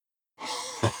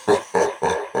You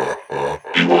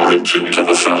are in tune to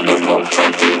the sound of love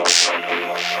trumpets.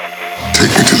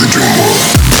 Take me to the dream world.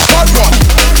 Mad run,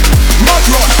 mad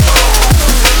run.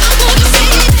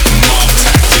 Mob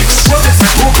tactics. Well, if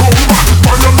you go back,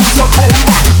 why you lose your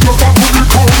combat? You got to be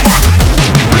combat.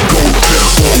 Go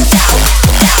careful.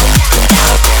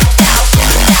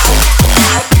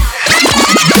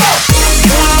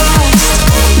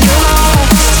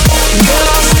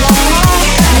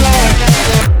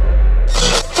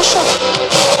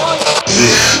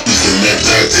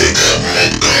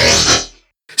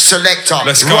 Selector,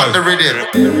 let's go. run the rhythm.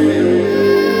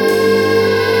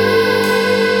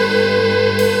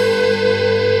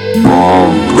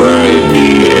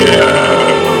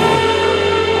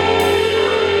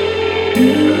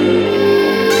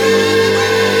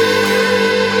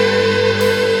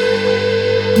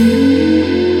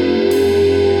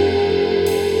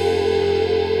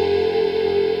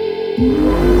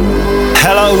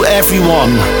 Hello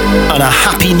everyone, and a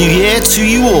happy new year to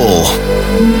you all.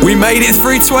 We made it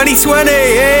through 2020!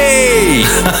 Hey!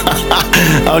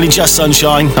 Only just,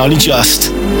 sunshine, only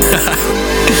just.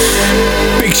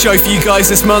 Big show for you guys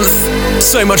this month.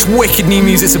 So much wicked new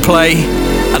music to play,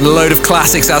 and a load of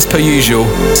classics as per usual.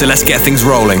 So let's get things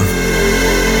rolling.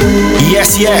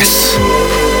 Yes, yes.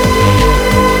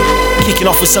 Kicking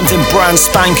off with something brand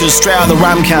spankers straight out of the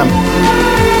Ram Camp.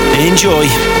 Enjoy.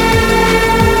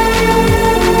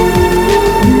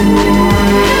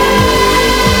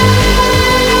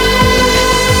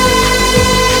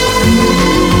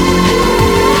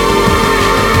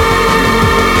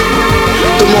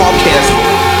 The Mobcast.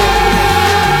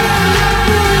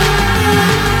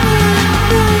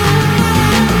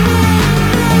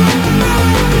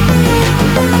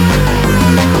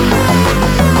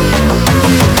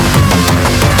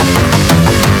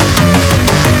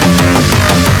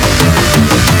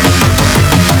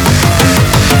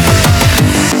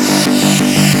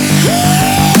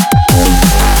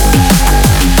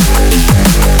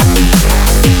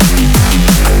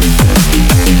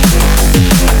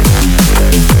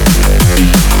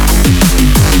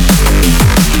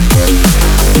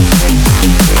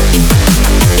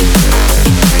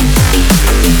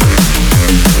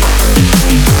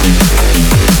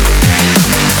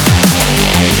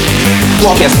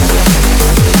 Mobcast.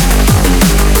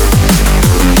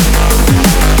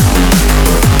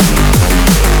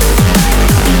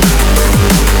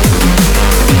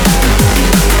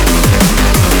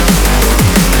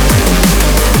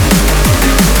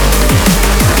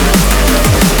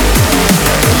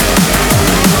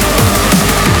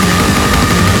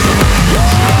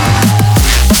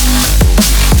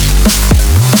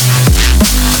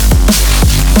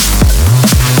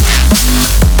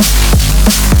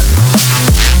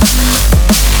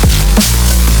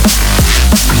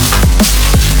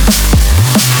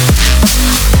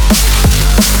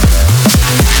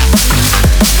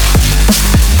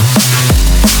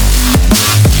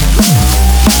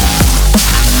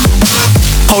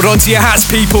 Hold on to your hats,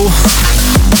 people.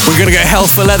 We're gonna go hell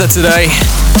for leather today.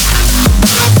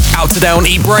 Out today on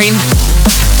Eat Brain.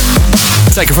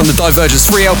 Taken from the Divergence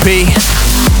 3 LP.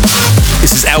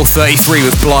 This is L33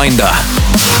 with Blinder.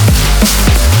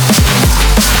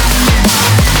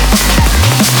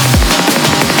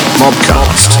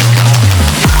 Mobcast.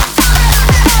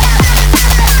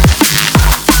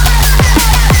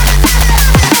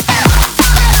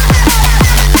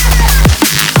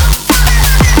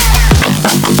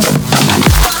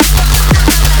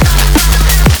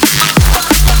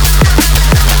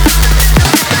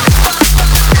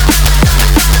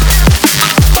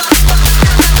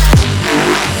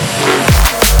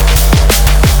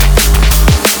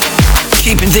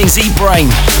 Keeping things E-Brain.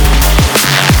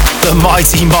 The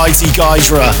mighty, mighty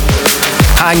Gydra.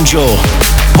 Hangjaw.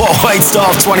 What a way to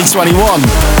start 2021. Gydra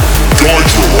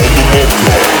on the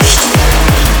Mobcast.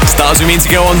 Start as we mean to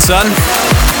go on, son.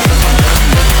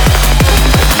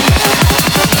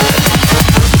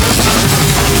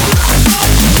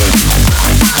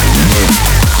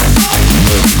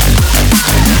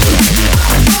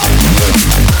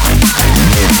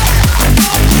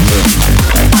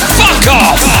 Fuck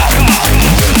off!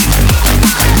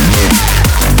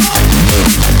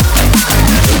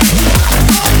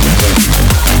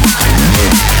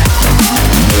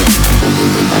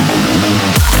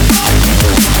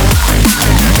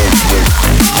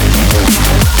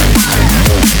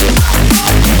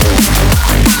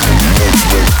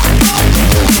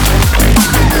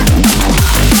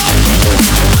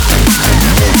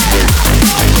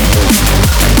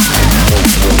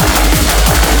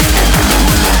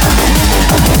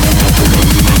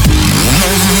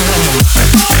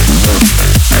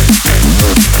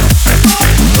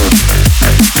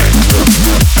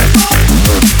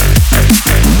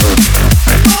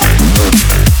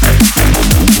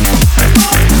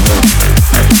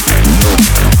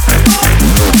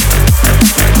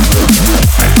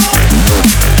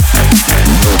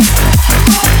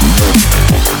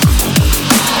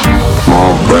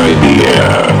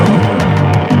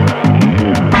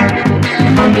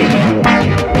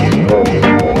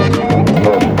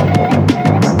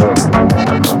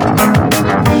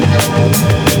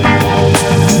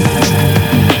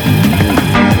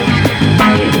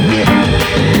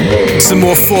 Some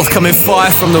more forthcoming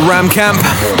fire from the Ram Camp.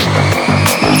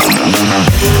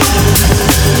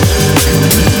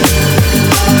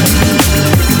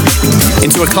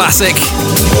 Into a classic.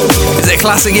 Is it a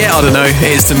classic yet? I don't know. It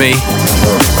is to me.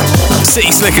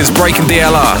 City Slickers, Breaking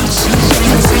DLR.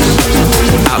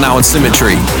 Out now on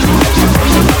Symmetry.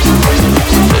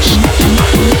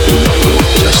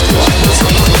 Just one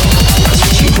thing. That's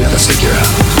what you gotta figure out.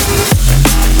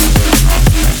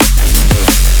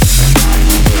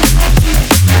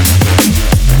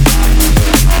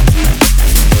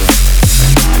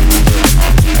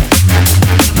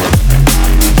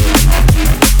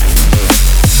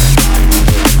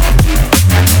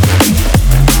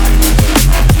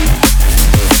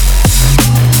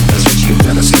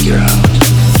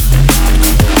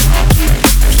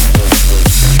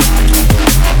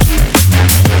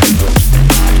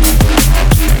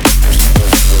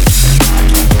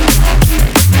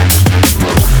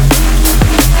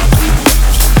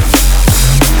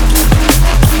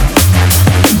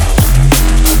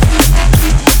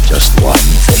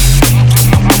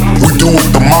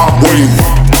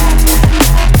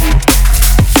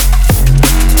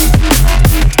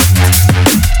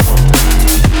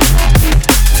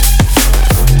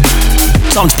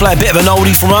 Time to play a bit of an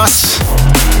oldie from us.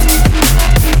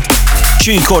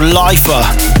 Tune called Lifer.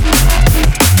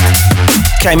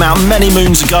 Came out many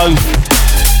moons ago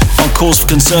on Cause for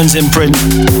Concern's imprint.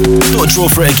 Thought I'd draw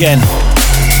for it again.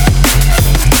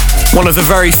 One of the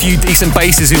very few decent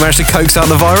basses who managed to coax out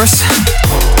the virus.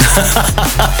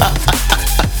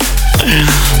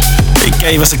 It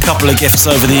gave us a couple of gifts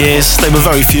over the years. They were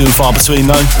very few and far between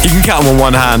though. You can count them on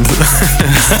one hand.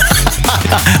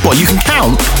 What, you can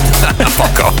count?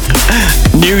 Fuck off.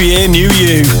 New year, new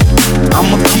you.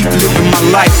 I'ma keep living my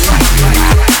life.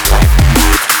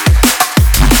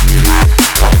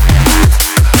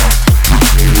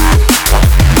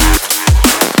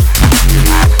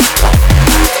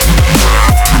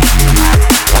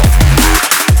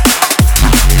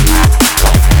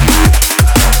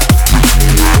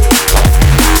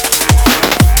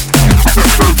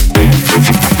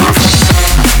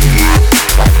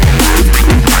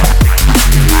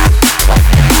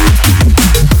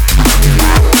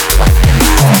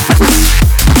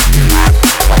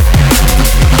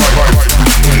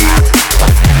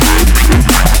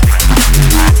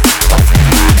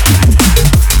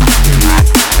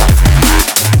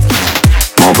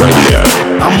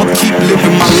 I'ma keep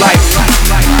living my life.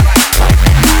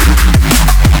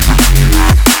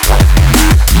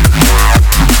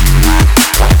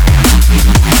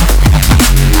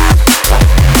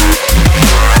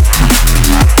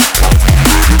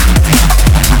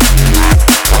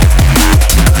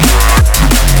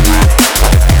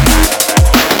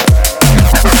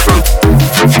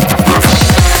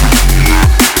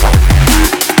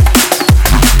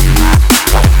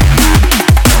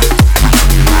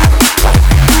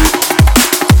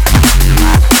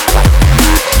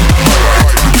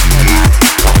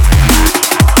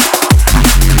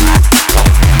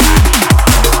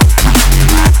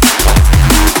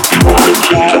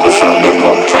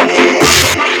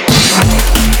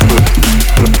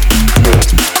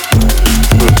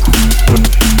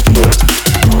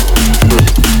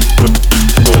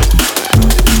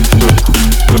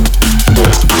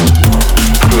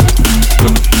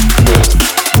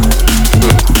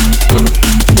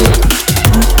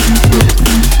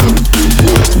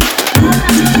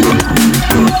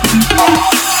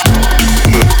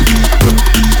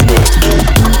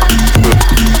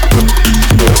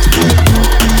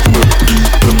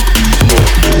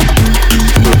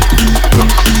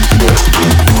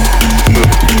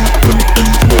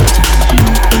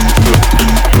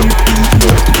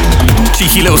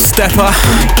 Little stepper.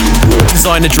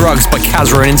 Designer Drugs by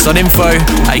Kazra and Inside Info,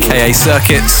 aka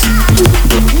Circuits.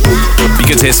 Be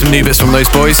good to hear some new bits from those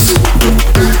boys.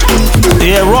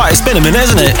 Yeah, right, it's been a minute,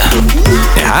 hasn't it?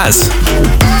 It has.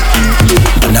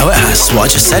 I know it has, well, I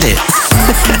just said it.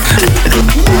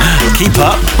 Keep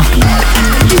up.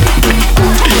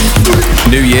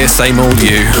 New year, same old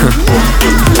you.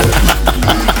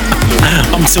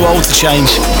 I'm too old to change.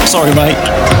 Sorry, mate.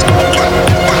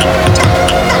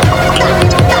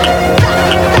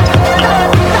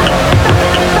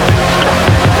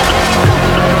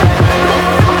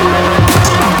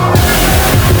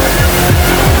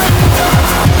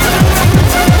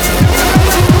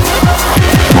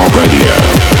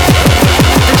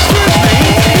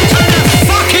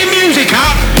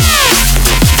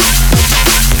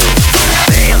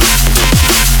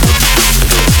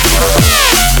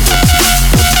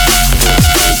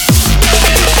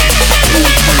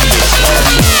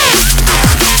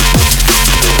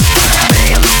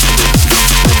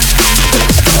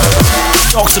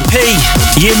 P,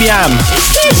 Yim Yam.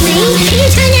 Excuse me, can you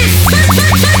turn that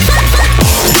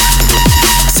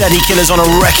Teddy Killer's on a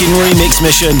wrecking remix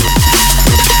mission.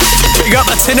 Big up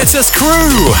the Tinnitus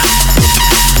crew.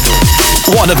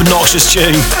 What an obnoxious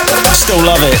tune. Still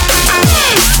love it.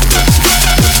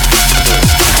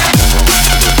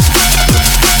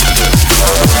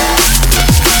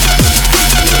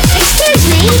 Excuse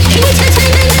me, can you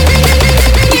turn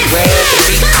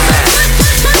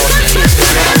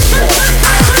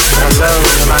alone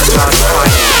among our time,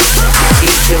 he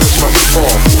kills from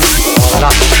form or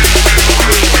lust.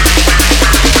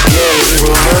 Yea, he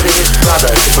will murder his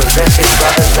brother to possess his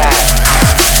brother's land.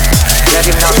 Let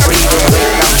him not breed in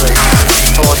great numbers,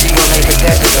 for he will make a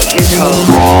desert of his home.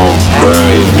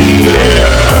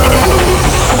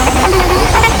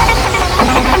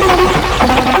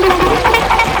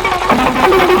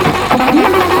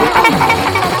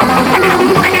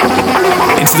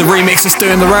 Into the remix that's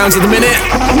doing the rounds at the minute.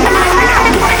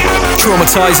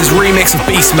 Traumatize's remix of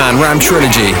Beastman Ram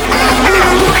Trilogy.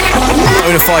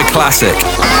 Bonafide classic.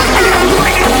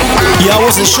 Yeah, I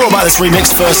wasn't sure about this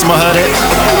remix first time I heard it,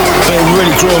 but it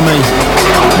really grew on me.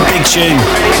 Big tune.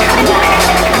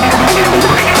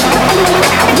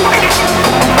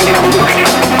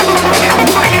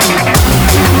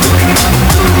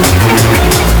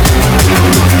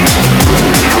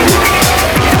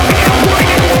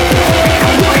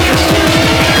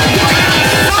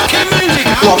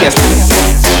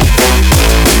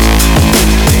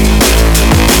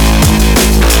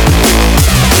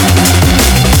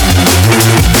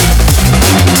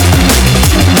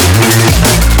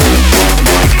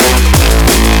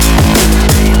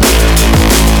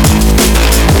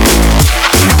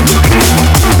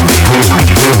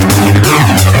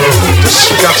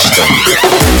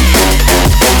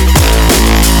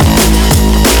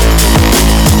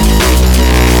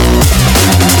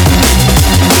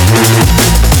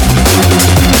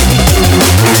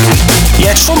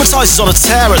 Traumatize is on a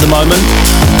tear at the moment.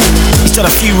 He's done a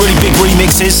few really big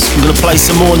remixes. I'm going to play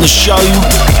some more in the show.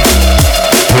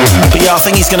 But yeah, I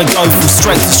think he's going to go from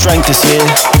strength to strength this year.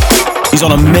 He's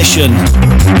on a mission.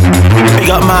 Big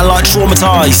up man like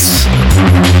Traumatize.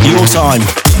 Your time.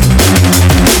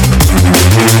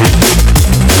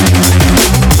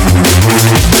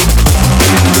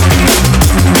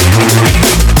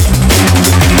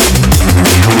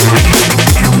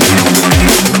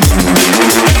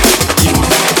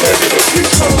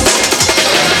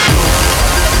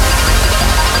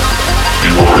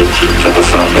 To the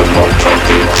sound of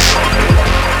Mobcast.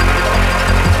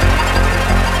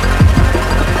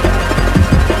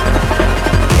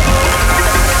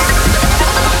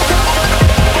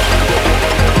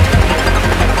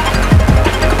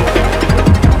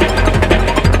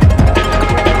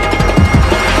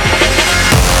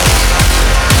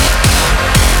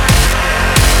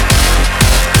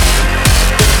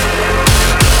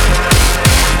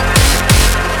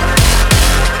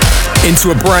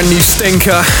 Into a brand new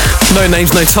stinker. No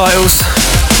names, no titles.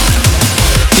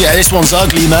 Yeah, this one's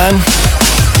ugly, man.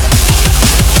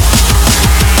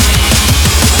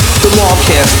 The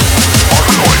Mobcast.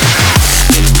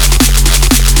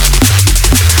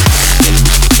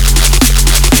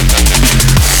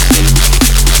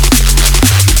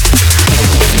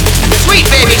 Sweet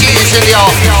baby Jesus in the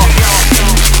off.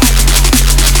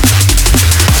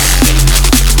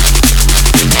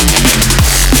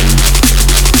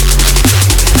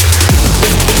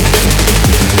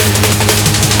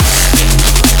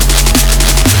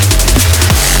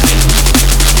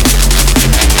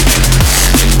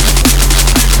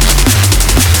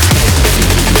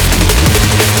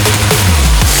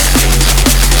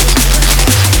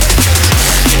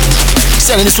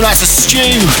 Sending this one out to Stu,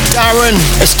 Darren,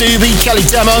 Astubi, Kelly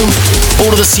Demo,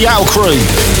 all of the Seattle crew.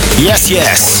 Yes,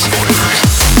 yes.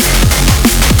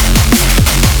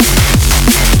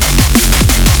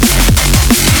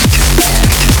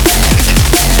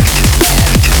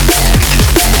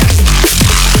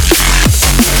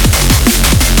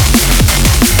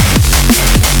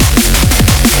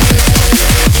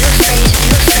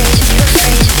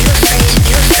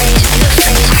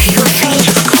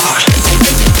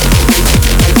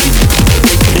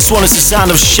 This one is the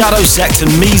sound of Shadow Sect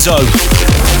and Mizo.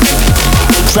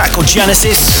 Track called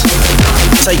Genesis,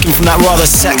 taken from that rather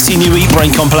sexy new Eat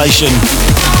Brain compilation.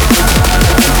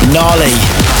 Gnarly.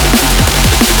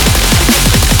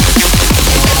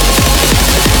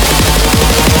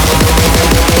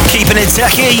 Keeping it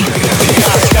techie.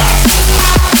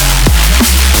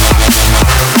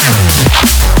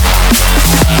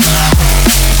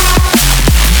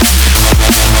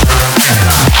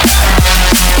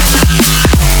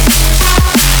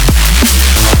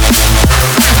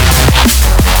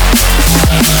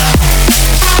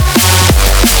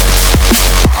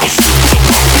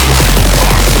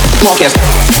 Mobcast.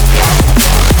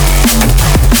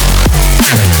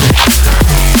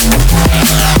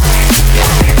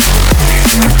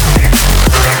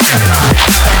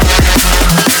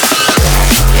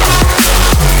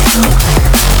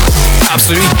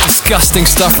 Absolutely disgusting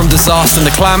stuff from Disaster and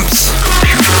the Clamps.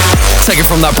 Taken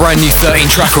from that brand new 13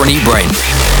 tracker on Eat Brain.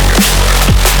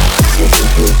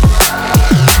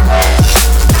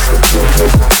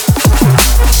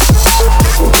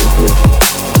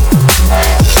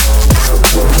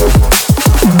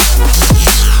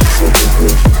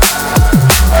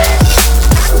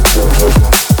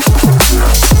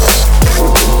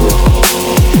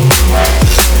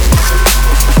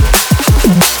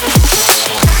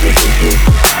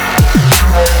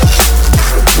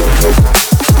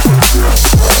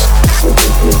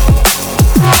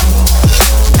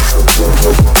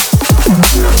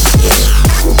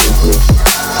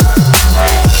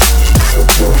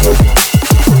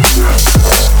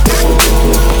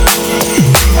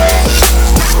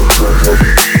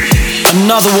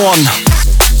 Another one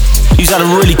who's had a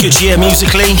really good year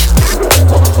musically.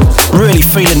 Really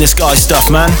feeling this guy's stuff,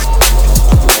 man.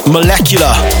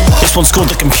 Molecular. This one's called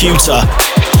The Computer.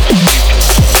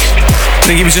 I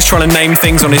think he was just trying to name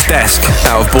things on his desk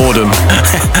out of boredom.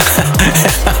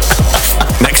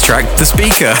 Next track, The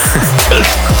Speaker.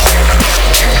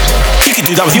 You could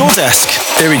do that with your desk.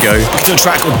 Here we go. You could do a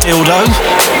track called Dildo.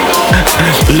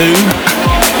 Lube.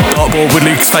 Dartboard with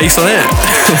Luke's face on it.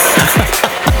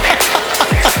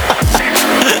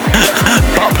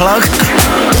 Butt plug.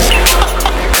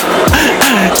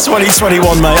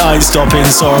 2021, mate. I ain't stopping,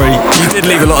 sorry. You did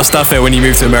leave a lot of stuff there when you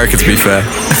moved to America, to be fair.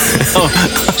 Oh.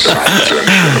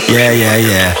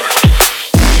 Yeah.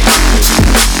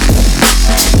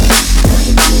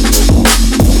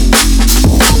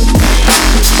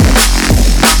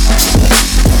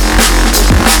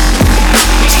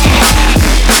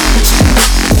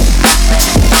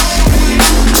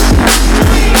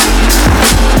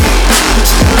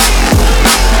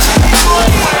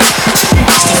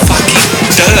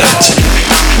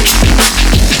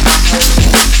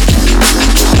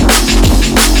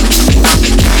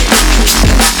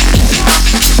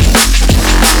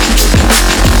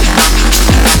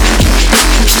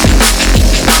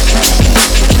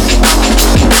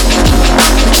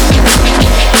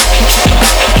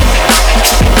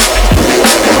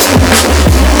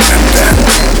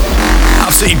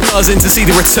 Buzzing to see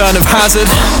the return of Hazard.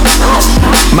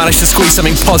 Managed to squeeze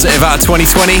something positive out of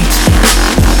 2020.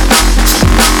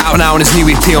 Out now on his new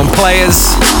EP on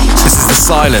Players. This is The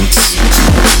Silence.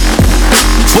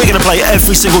 We're going to play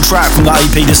every single track from that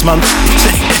EP this month.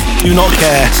 Do not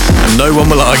care. And no one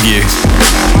will argue.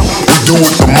 We do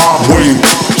it the mob way.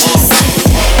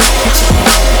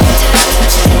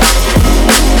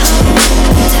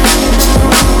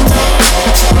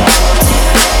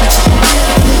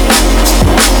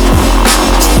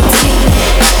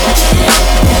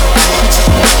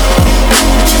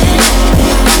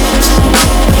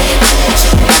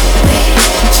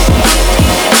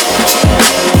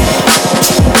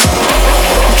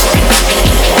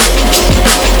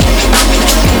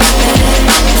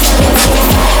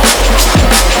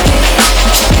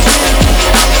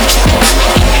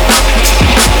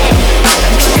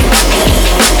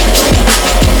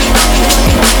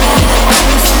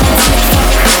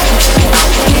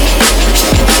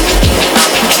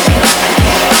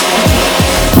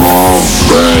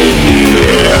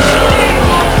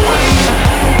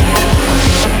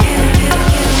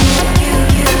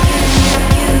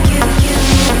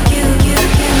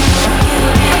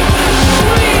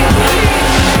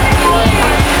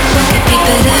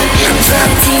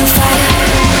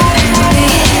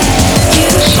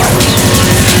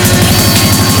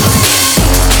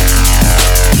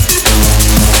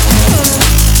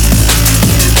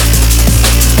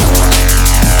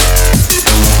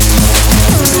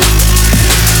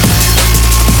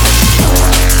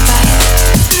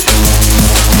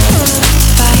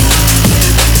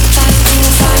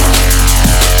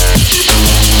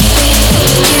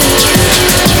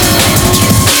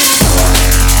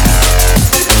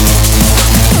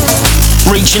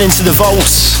 Reaching into the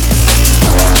vaults.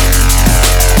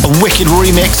 A wicked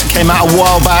remix came out a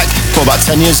while back, about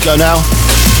 10 years ago now.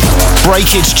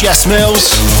 Breakage, Jess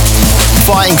Mills.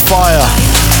 Fighting Fire.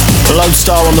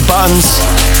 Lodestar on the buttons.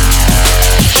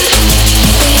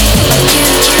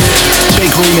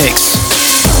 Big remix.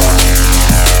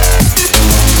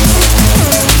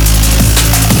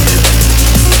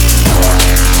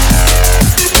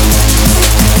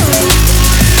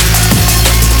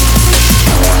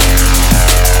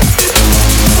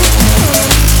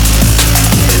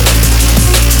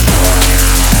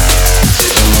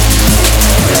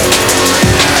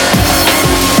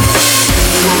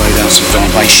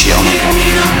 bass shit on.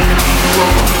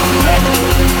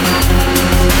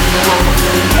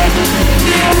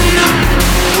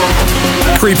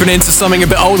 Creeping into something a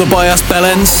bit older by us,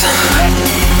 Bellends.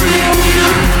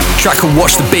 Track called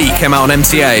Watch the Beat came out on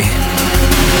MTA.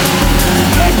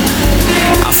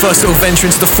 Our first little venture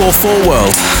into the 4/4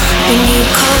 world. When you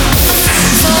call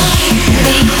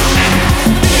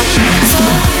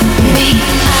for me,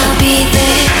 I'll be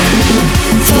there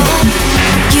for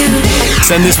you.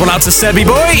 Send this one out to Sebi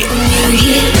boy. When you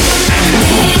hear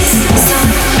this song,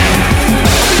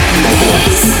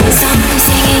 I'm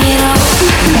singing it all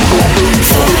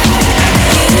for you.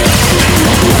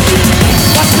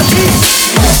 Watch the beat.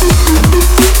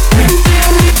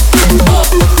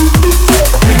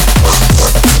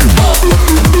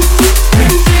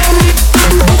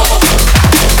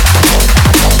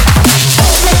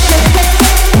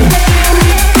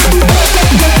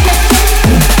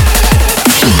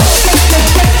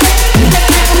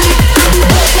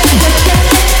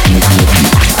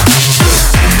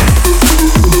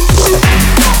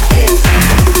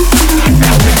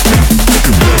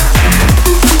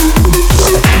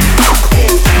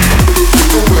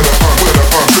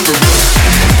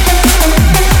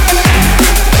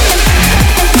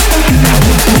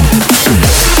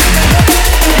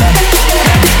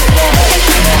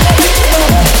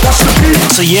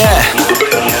 So yeah,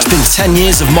 it's been 10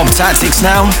 years of Mob Tactics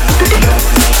now.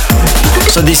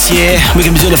 So this year we're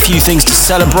going to be doing a few things to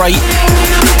celebrate.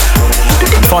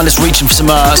 Find us reaching for some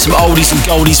oldies and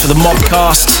goldies for the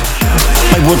Mobcast.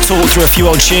 Maybe we'll talk through a few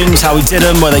old tunes, how we did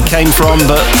them, where they came from.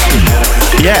 But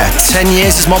yeah, 10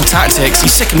 years is Mob Tactics. You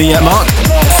sick of me yet, Mark?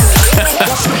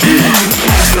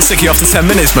 I'll stick you after 10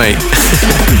 minutes, mate.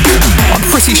 I'm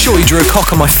pretty sure you drew a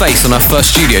cock on my face on our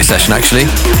first studio session, actually.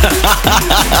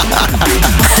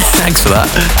 Thanks for that.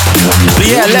 But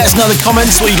yeah, let us know in the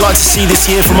comments what you'd like to see this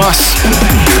year from us.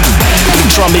 We can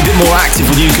try and be a bit more active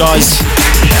with you guys.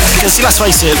 Because let's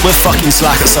face it, we're fucking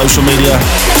slack at social media.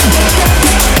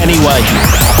 Anyway,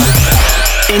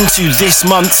 into this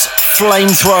month's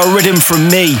Flamethrower Rhythm from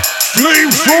me.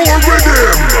 Flamethrower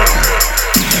Rhythm!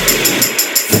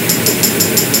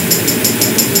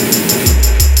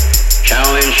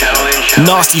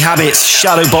 Nasty Habits,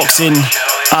 Shadowboxing,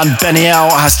 and Benny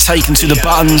Al has taken to the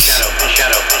buttons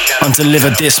and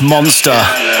delivered this monster.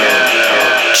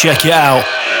 Check it out.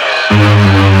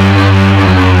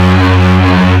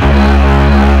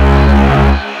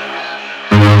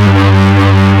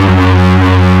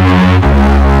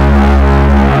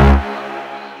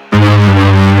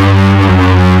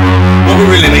 What we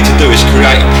really need to do is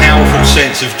create a powerful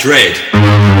sense of dread.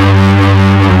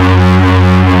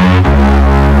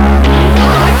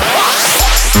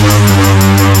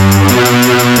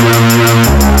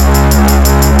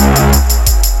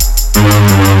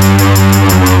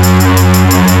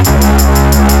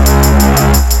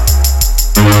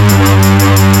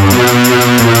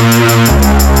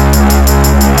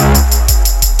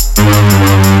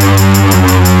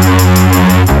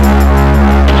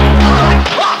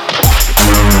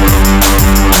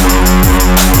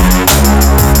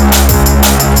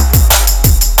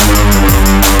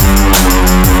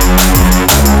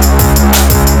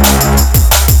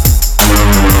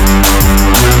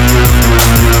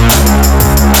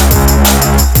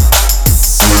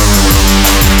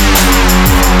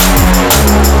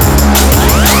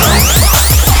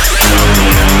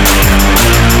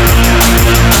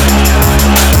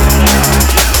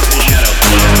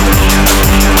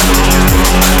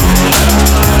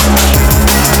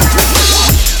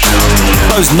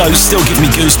 Those notes still give me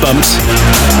goosebumps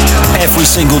every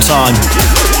single time.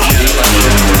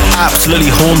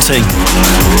 Absolutely haunting.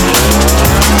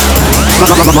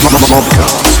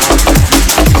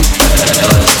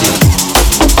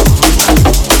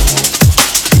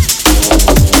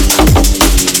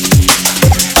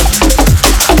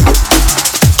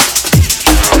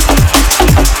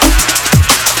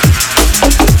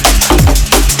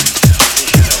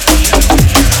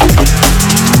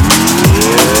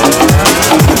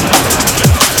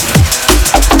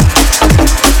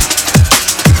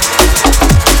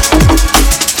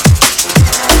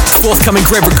 Forthcoming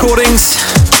Greg Recordings,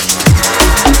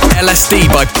 LSD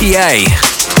by PA.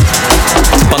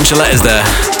 There's a bunch of letters there.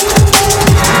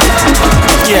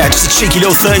 Yeah, just a cheeky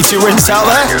little 32 rinse out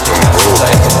there.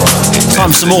 Time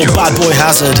for some more Bad Boy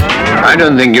Hazard. I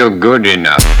don't think you're good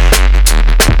enough.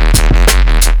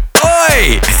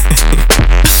 Oi!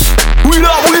 Wheel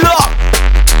up, wheel up!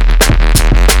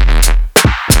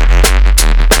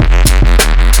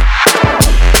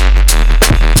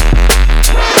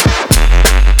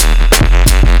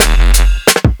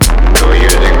 You're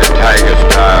using the tiger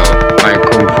style. My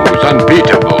kung fu's unbeatable.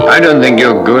 don't think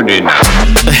you're good enough.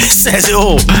 It says it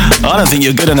all. I don't think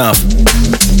you're good enough.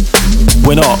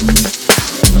 We're not.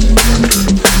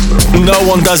 No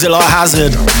one does it like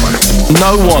Hazard.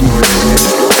 No one.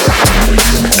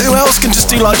 Who else can just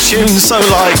do like tunes so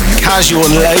like casual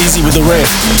and lazy with the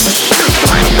riff?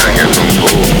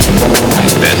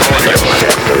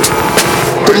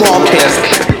 The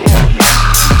Mobcast.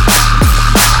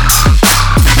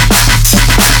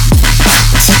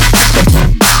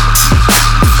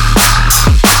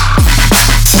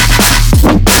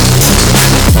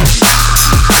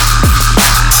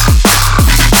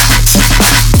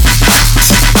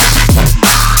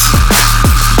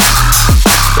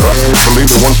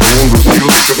 Once the wound was healed,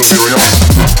 it couldn't be real.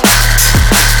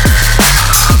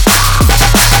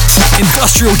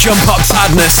 Industrial jump up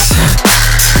sadness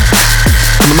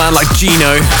from a man like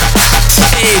Gino.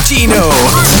 Hey Gino!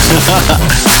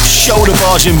 Shoulder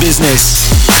barging business.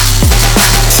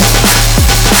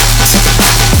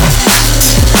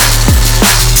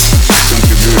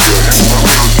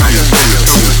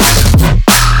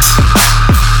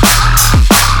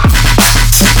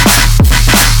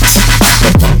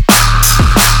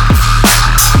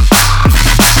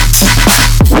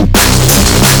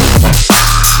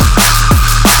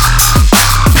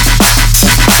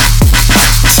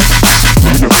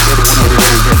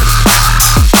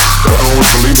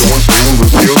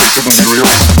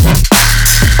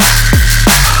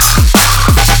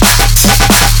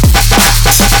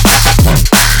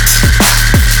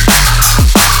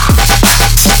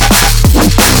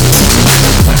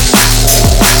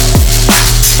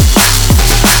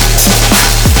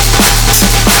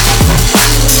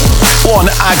 One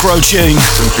aggro tune.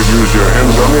 Since you've used your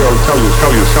hands on me, I'll tell you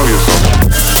something.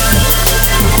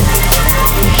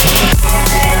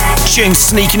 Tune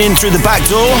sneaking in through the back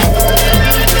door.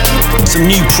 Some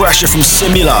new pressure from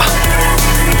Simula.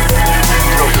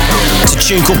 It's a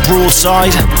tune called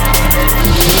Broadside.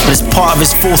 It's part of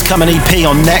his forthcoming EP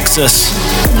on Nexus,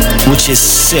 which is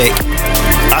sick.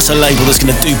 That's a label that's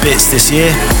going to do bits this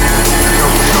year.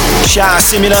 Shout out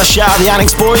Simula, shout out the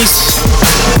Annex Boys.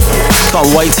 Can't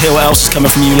wait to hear what else is coming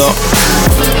from you lot.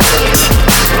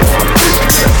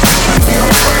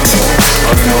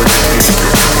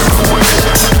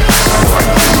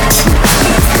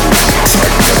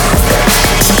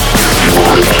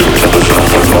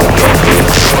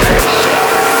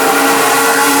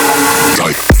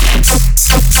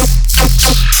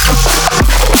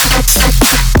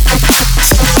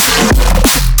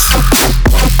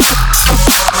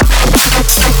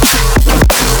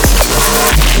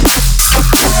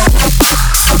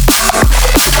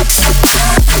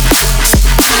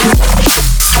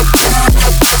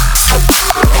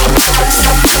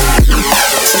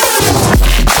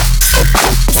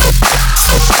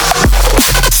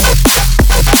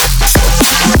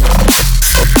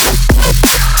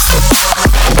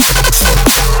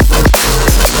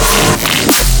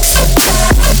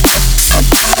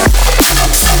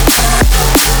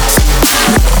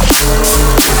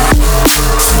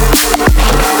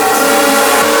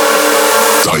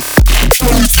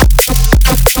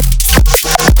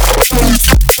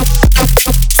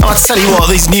 I tell you what,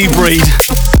 these new breed,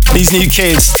 these new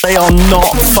kids, they are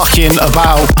not fucking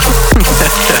about.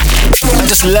 They're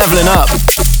just leveling up.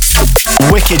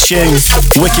 Wicked tune,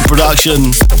 wicked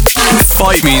production.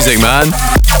 Fight music, man.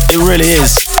 It really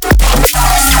is.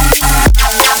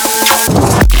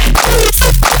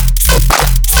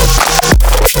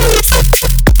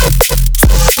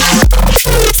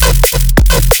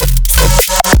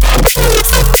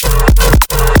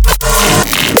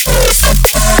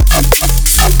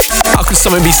 How could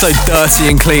something be so dirty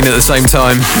and clean at the same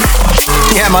time?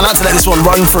 Yeah, man, I had to let this one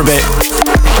run for a bit.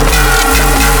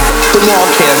 The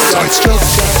Mobcast.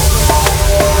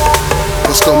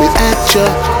 What's coming at ya?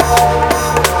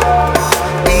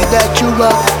 Be that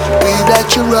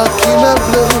you rock in the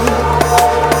blue.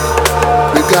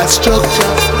 We got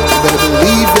structure, you better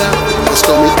believe that. What's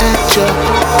coming at ya?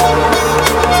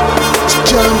 It's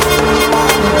jump,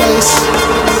 bass,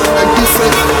 and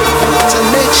different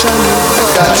connection.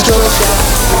 We got structure.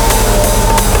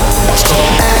 What's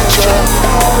coming at ya?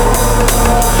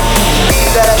 Be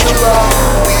that you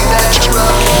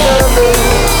rock in the blue.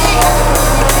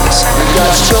 We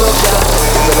got structure,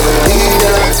 you better believe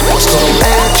that. What's coming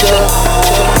at ya?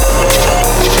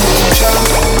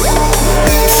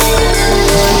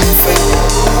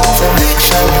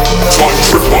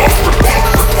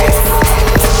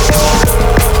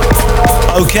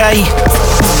 Okay,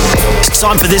 it's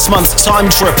time for this month's Time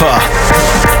Tripper.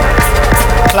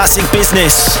 Classic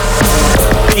business.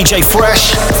 DJ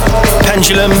Fresh,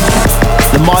 Pendulum,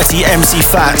 the mighty MC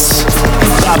Fats,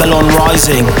 Babylon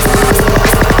Rising.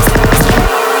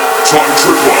 Time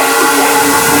Tripper.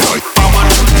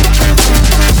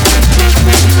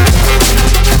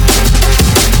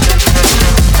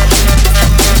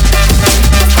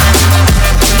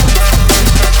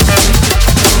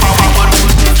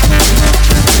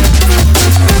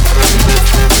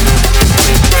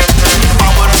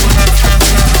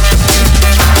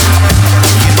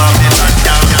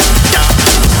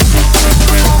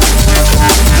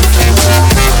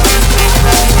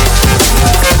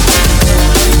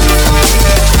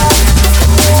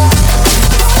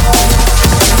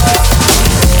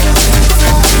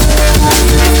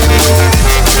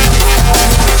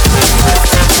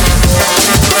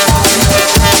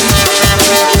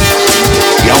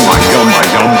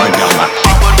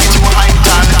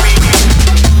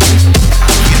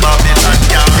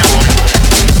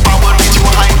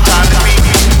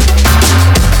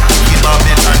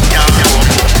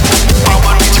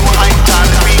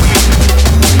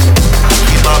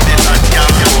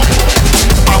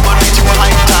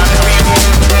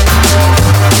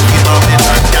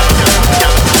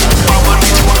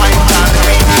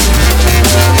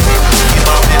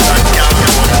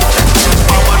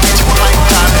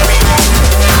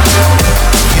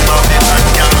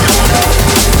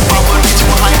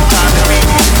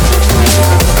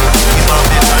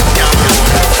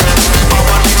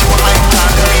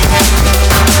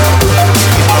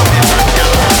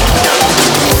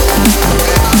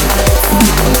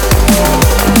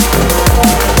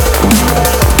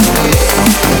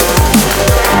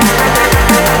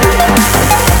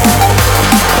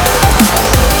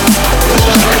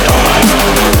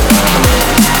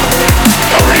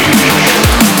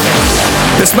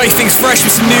 Let's make things fresh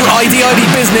with some new ID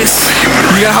business.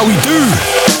 You know how we do.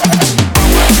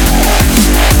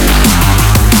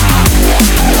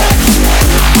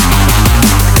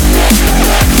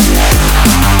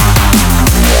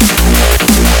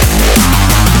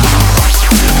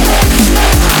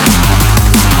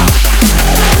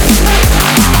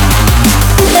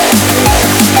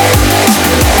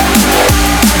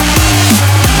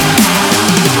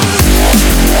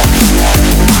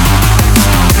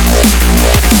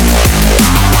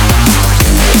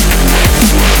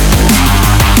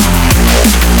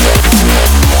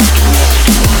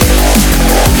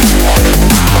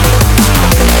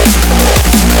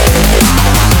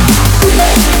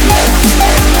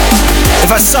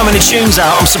 I've had so many tunes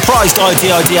out, I'm surprised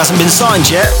ID hasn't been signed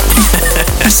yet.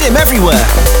 I see him everywhere.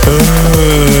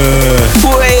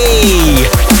 Whee!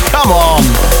 Come on!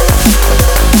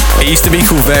 It used to be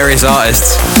called Various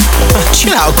Artists.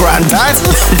 Chill out, Grandad.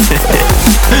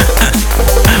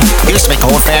 It used to be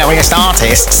called Various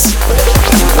Artists.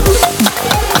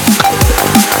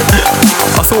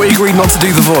 I thought we agreed not to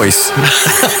do the voice.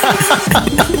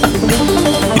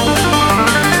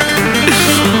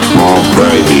 Mob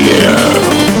Radio.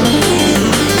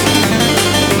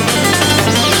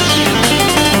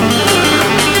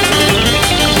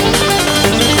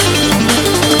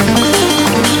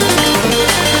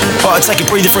 Alright, take a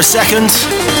breather for a second.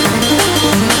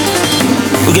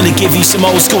 We're going to give you some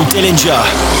old school Dillinger.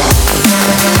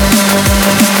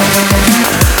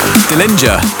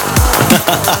 Dillinger?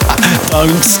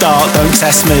 Don't start, don't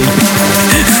test me.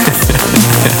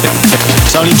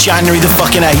 It's only January the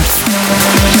fucking 8th.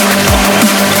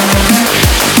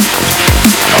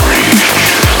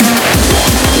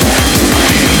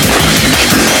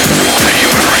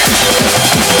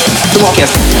 The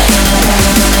Mobcast.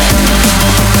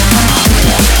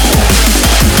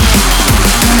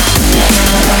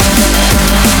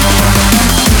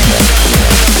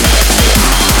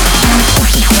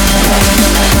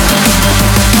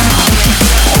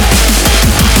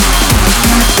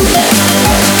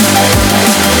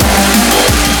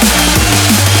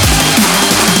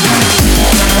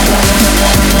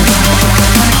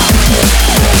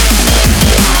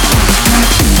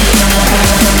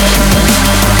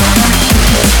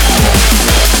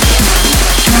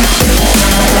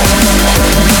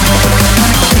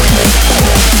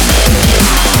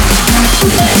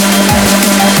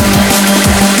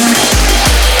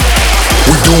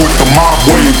 Do it the mob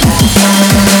way.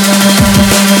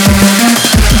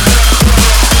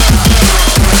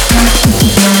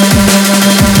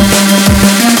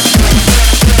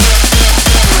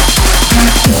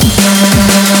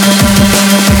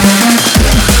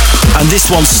 And this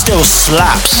one still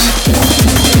slaps.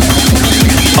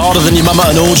 Harder than your mama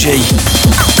at an orgy.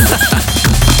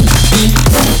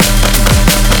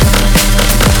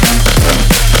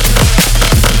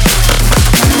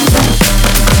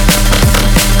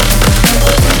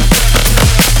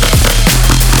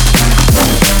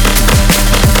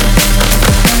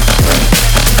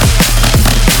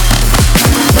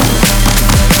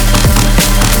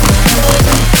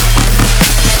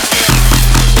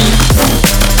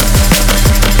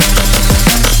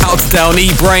 Out to Down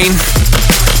E-Brain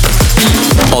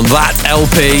on that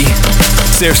LP.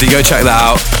 Seriously, go check that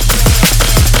out.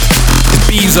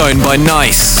 B-Zone by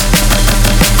Nice.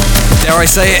 Dare I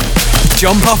say it?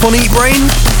 Jump up on E-Brain?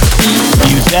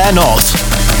 You dare not.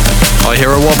 I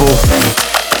hear a wobble.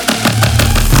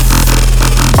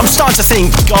 I'm starting to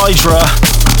think Gydra,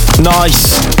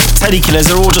 Nice, Teddy Killers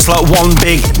are all just like one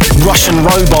big Russian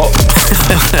robot.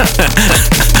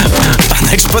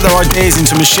 And they just put their ideas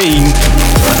into a machine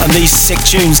and these sick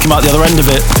tunes come out the other end of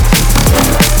it.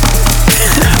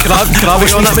 Can I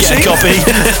be on that machine? Copy.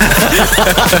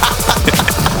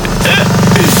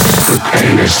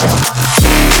 Prepare yourself.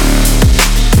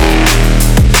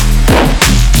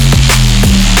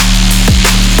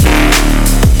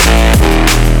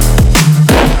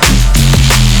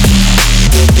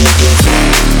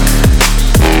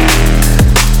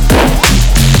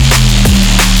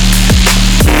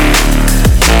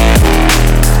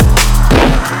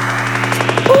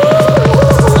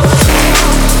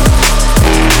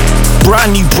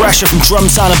 Brand new pressure from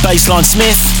Drumtown and Bassline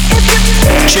Smith.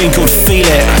 A tune called Feel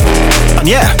It. And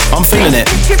yeah, I'm feeling it.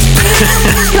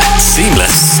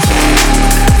 Seamless.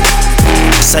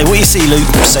 Say what you see, Luke.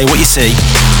 Say what you see.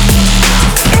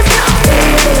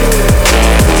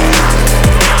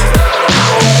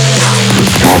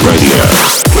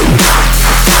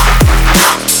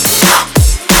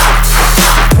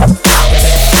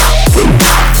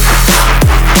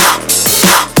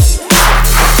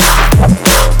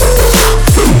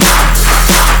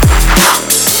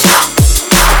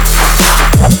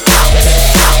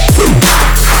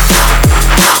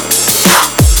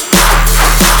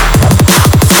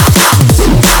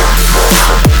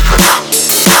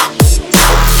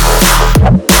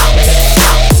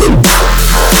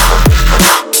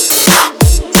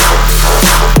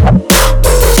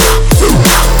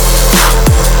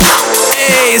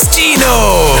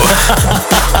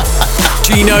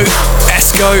 Gino,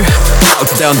 Esco, out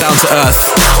to down to earth.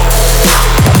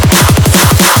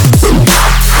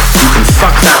 You can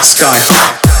fuck that sky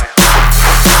high.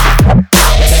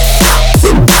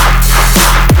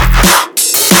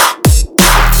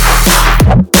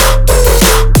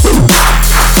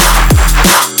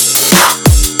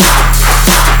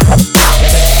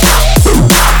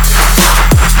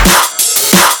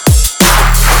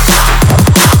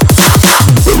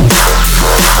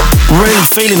 Really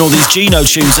feeling all these Gino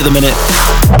tunes at the minute.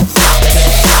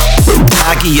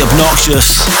 Aggy,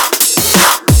 obnoxious.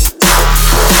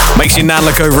 Makes your nan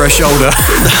look over her shoulder.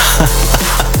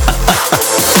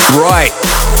 Right.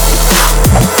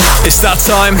 It's that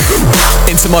time.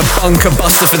 Into my bunker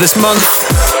buster for this month.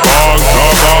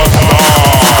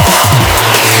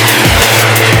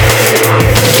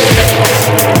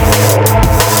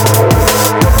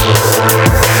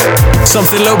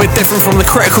 Something a little bit different from the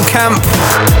Critical Camp.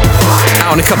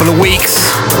 Out in a couple of weeks.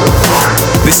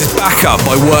 This is Backup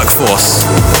by Workforce.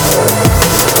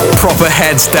 Proper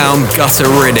heads down gutter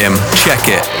rhythm. Check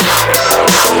it.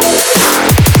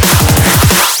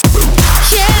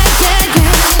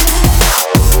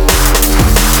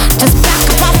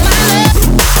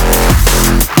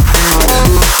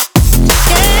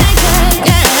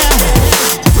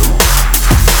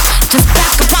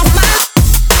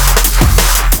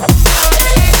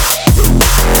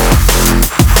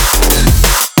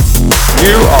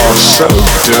 You are so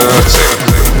dirty.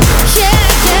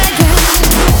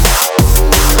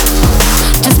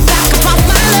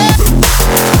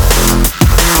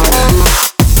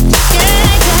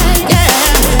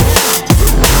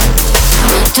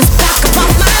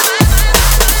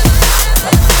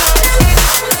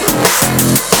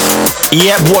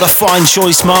 Yep, what a fine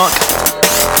choice, Mark.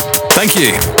 Thank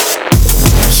you.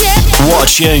 What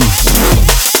a tune.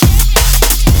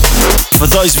 For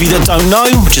those of you that don't know,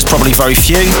 which is probably very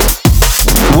few,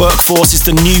 Workforce is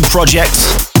the new project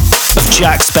of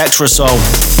Jack Spectrasol.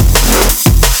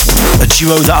 A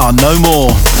duo that are no more.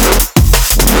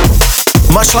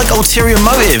 Much like Ulterior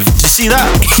Motive. Did you see that?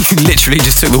 You literally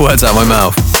just took the words out of my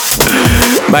mouth.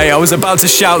 Mate, I was about to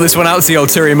shout this one out to the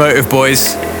Ulterior Motive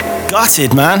boys.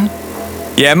 Gutted, man.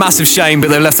 Yeah, massive shame, but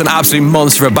they've left an absolute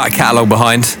monster of a back catalogue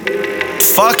behind.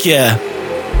 Fuck yeah.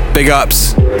 Big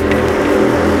ups.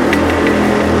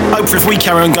 Hopefully if we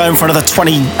carry on going for another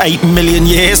 28 million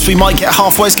years, we might get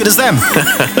halfway as good as them.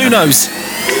 Who knows?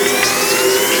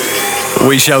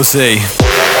 We shall see.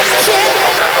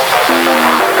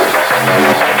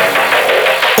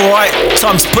 Alright,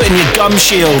 time to put in your gum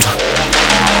shield.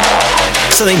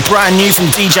 Something brand new from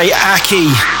DJ Aki,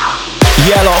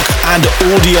 Yellock and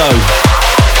Audio.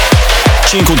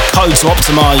 A tune called Code to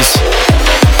Optimize.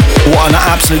 What an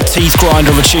absolute teeth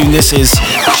grinder of a tune this is.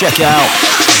 Check it out.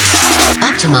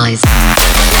 Optimize.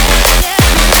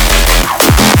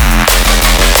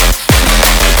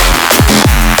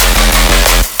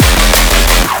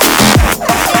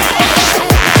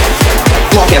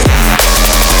 Mobcast.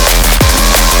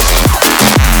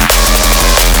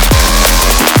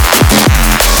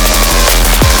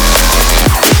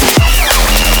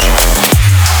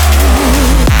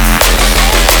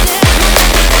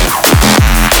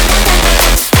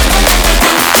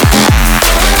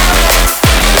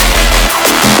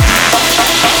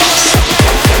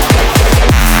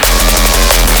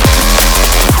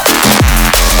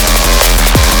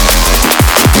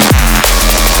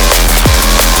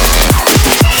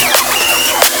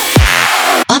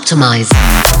 Optimize.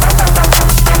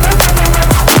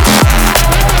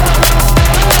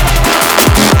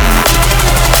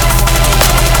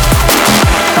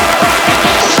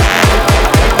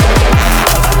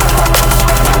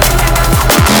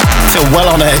 Feel well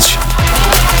on edge.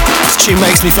 This tune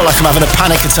makes me feel like I'm having a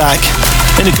panic attack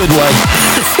in a good way.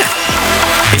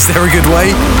 Is there a good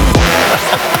way?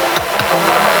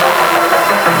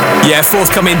 Yeah,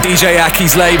 forthcoming DJ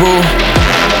Aki's label,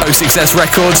 O6S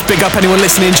Records. Big up anyone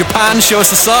listening in Japan, show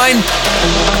us a sign.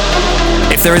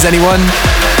 If there is anyone.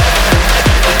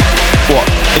 What,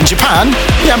 in Japan?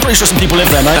 Yeah, I'm pretty sure some people live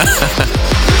there, mate.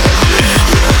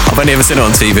 I've only ever seen it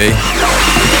on TV.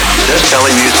 Just tell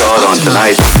him you saw it on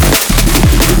Tonight.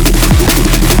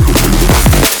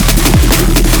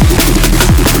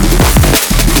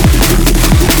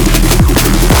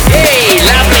 Hey,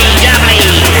 lovely, lovely.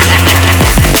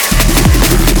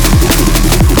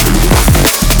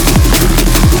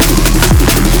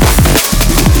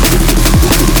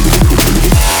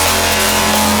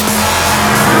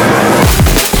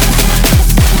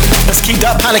 Let's keep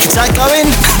that panic attack going.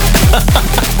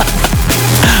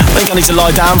 I think I need to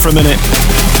lie down for a minute.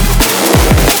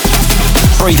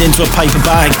 Breathe into a paper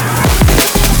bag.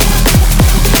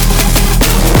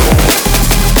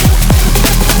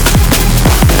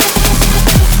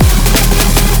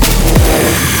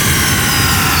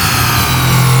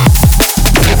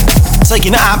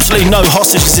 Taking absolutely no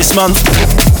hostages this month.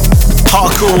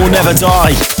 Hardcore will never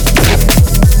die.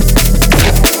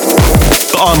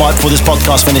 But I might before this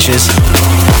podcast finishes.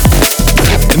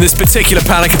 And this particular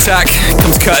panic attack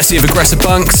comes courtesy of Aggressive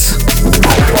Bunks.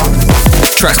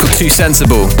 The track's called Too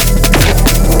Sensible.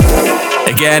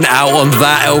 Again, out on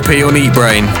that LP on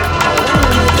E-Brain.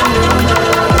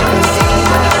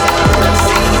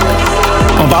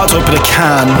 I'm about to open a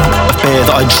can of beer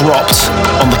that I dropped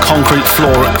on the concrete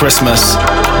floor at Christmas.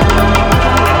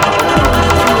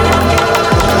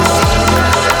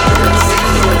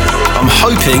 I'm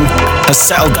hoping has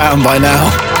settled down by now.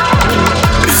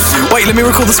 Wait, let me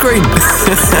record the screen.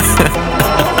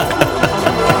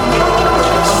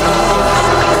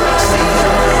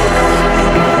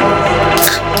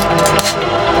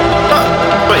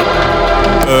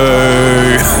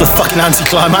 The fucking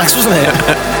anticlimax, wasn't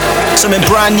it? Something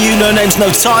brand new, no names, no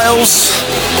tiles.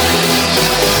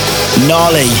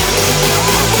 Gnarly.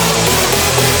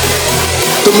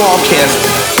 The Mobcast.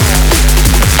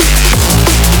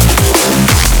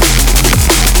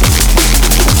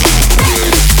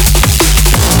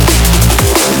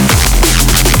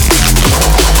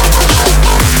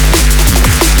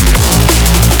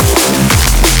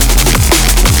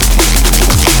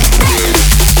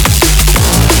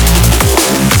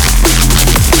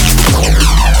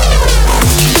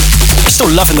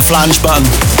 Still loving the flange button.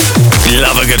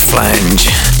 Love a good flange.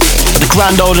 The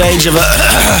grand old age of a...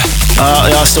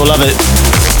 yeah, I still love it.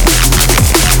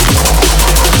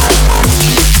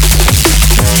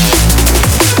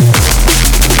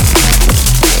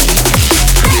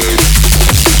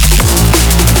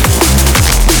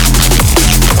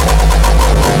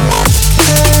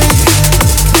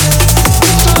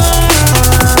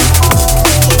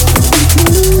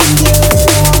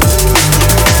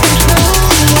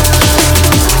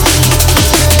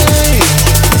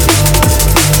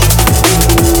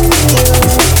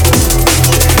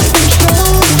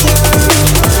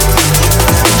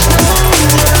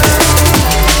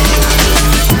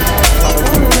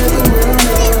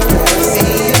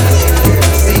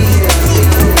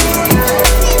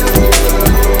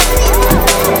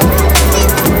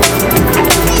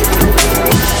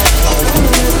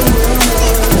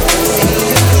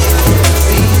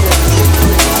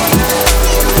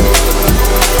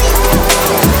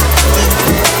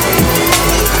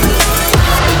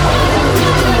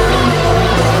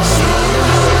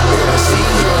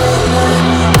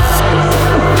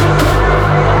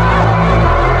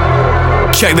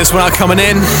 Check this one out coming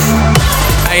in.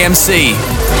 AMC,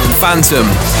 Phantom,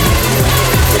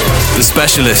 The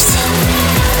Specialist.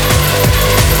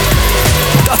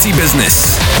 party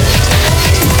business.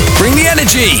 Bring the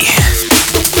energy.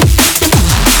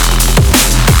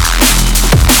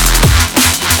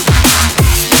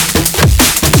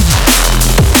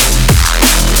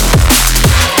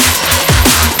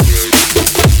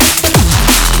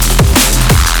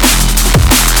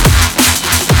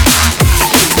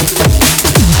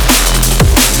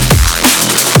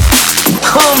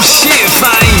 Oh shit,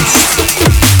 face!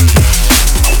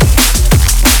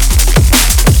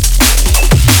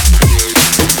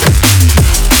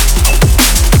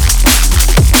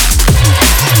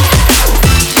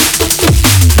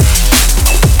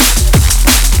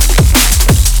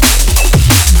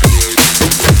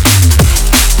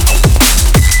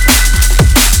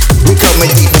 We coming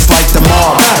deep just like the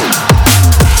mob.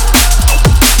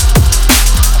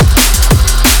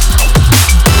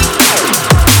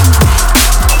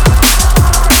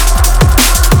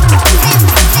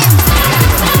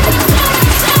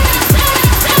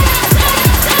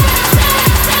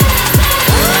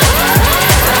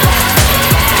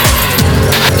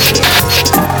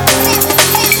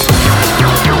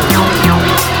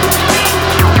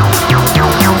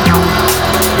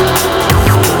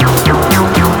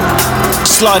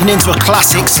 Sliding into a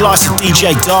classic slice of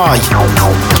DJ Die.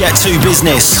 Get to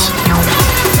business.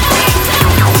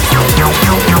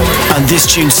 And this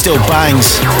tune still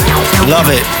bangs. Love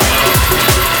it.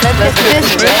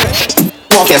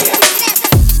 Walk it.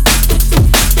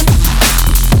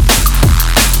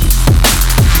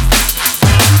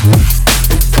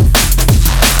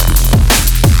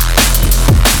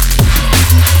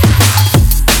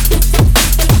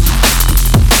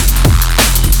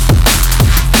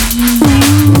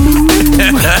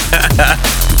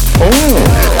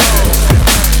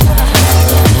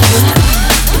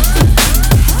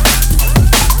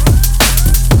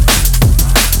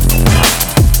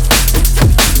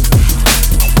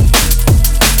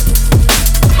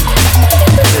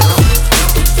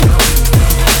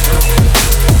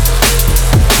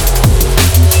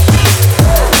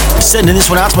 Sending this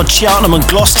one out to my Cheltenham and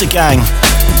Gloucester gang.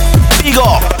 Big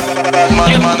up!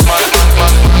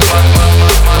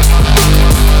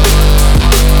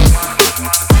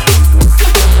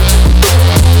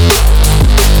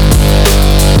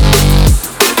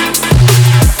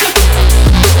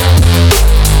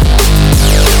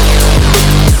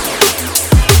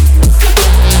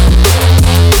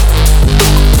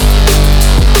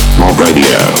 Mob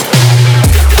Radio.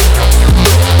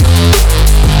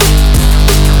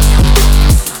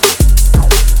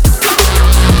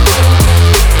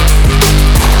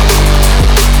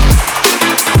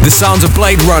 The sounds of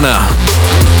Blade Runner.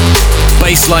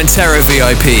 Bassline Terror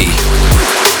VIP.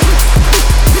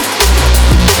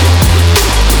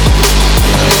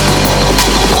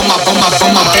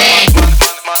 On my bag.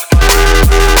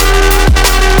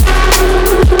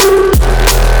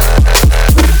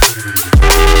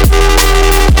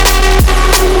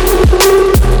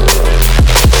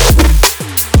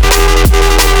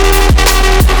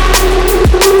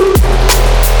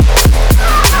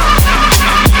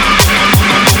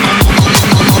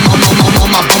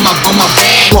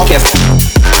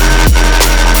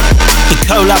 The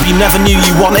collab you never knew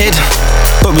you wanted,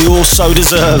 but we all so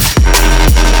deserve.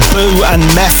 Boo and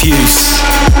Matthews.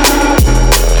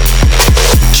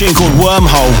 Tune called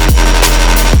Wormhole.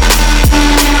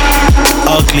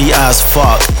 Ugly as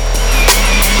fuck.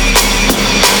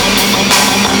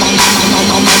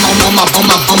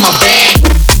 On my bag.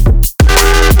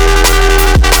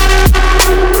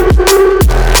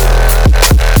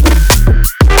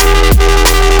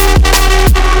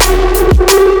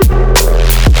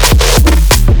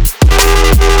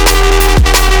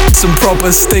 Some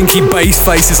proper stinky bass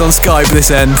faces on Skype this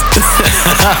end.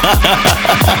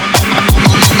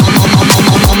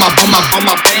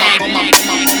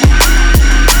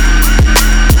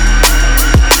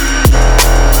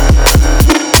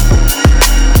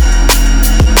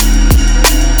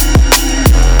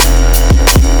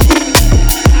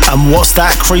 And what's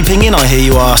that creeping in, I hear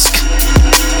you ask?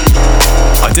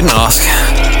 I didn't ask.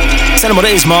 Tell them what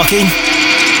it is, Marky.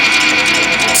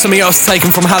 Something else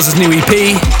taken from Hazard's new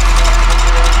EP.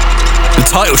 The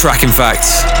title track, in fact.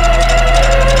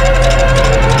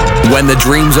 When the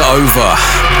Dreams Are Over.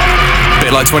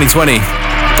 Bit like 2020.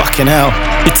 Fucking hell.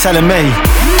 You're telling me.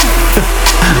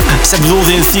 Except with all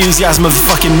the enthusiasm of a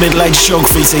fucking middle-aged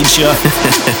geography teacher.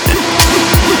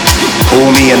 Pour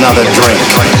me another drink.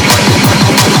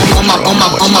 On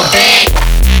my bag.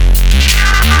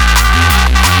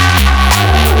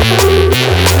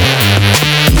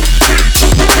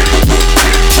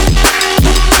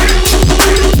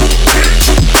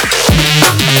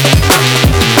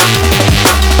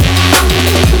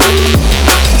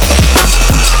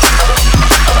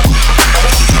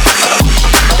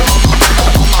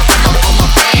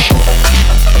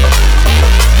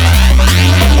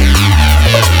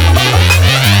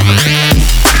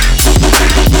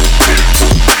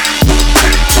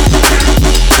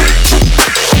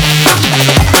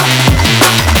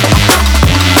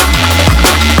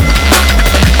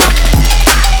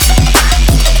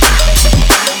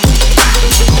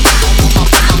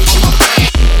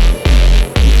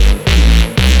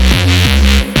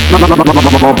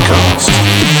 Mobcast.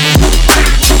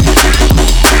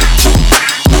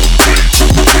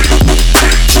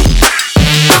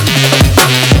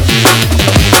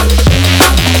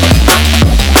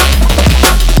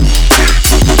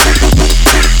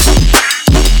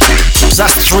 So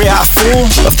that's 3 out of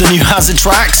 4 of the new Hazard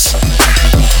tracks.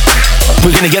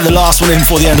 We're going to get the last one in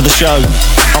before the end of the show.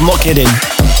 I'm not kidding.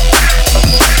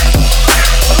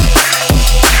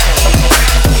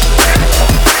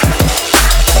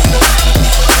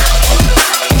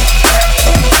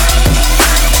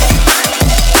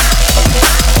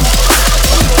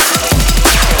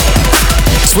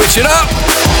 Switch it up.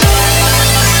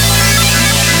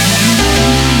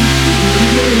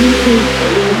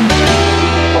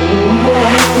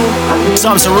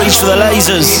 Time to reach for the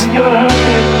lasers.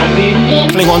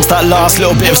 Cling on to that last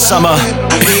little bit of summer. I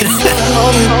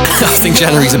think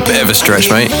January's a bit of a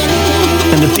stretch, mate.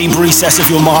 In the deep recess of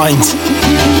your mind.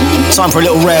 Time for a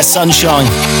little rare sunshine.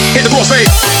 Hit the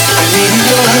crossfade. I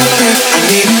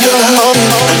need your help.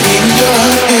 I need your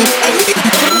help.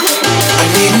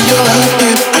 I need your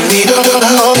help. I need your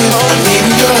help. I need your help. I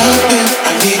need your help.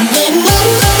 I need your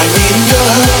help. I need your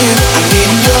help. I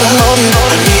need your help.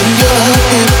 I need your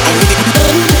help.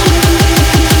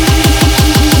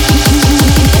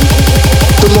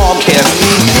 The Mobcast.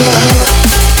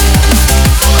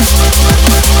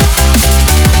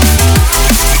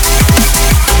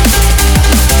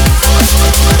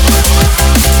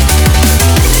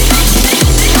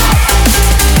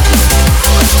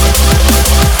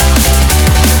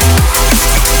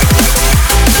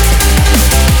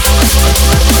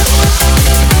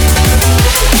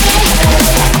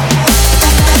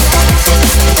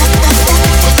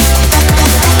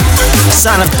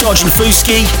 Sound of Dodge and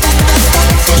Fusky.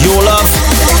 Your love.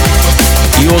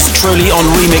 Yours truly on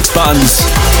remix buttons.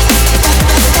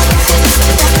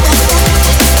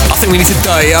 I think we need to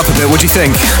dye it up a bit. What do you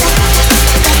think?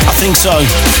 I think so.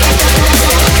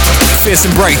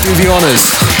 Fearsome Break, do the honours.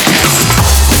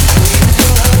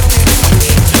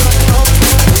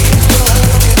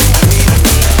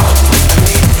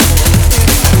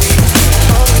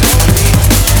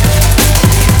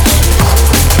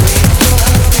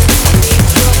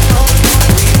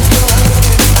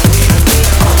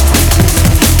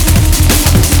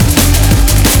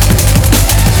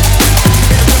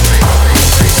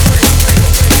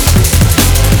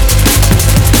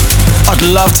 I'd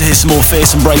love to hear some more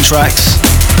Fearsome Break tracks.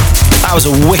 That was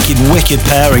a wicked, wicked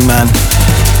pairing, man.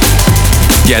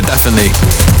 Yeah, definitely.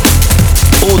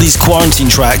 All these quarantine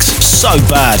tracks, so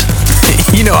bad.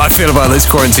 You know how I feel about those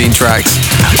quarantine tracks.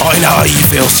 I know how you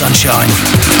feel, sunshine.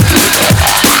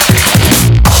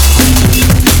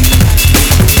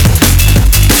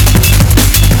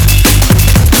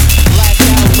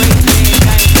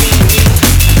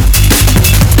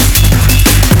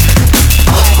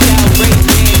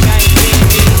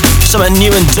 Something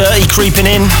new and dirty creeping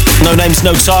in. No names,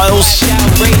 no titles.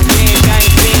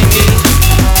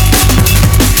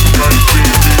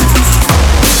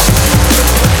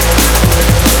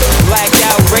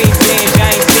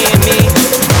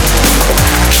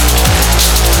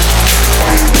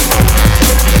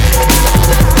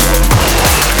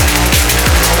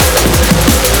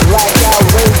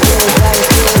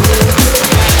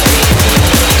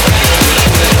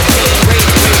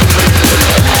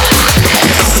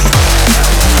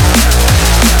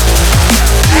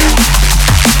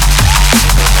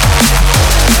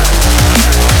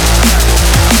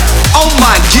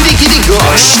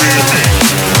 Gosh.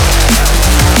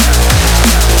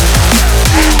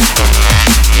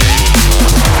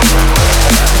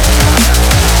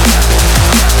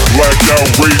 Blacked out,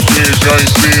 raised hands, y'all ain't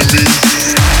seeing me.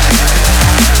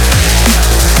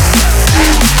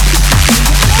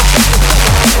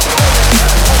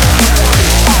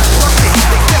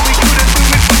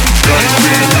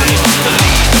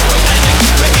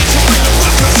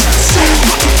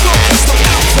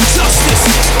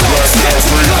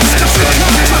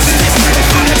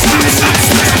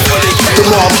 The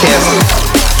Mobcast.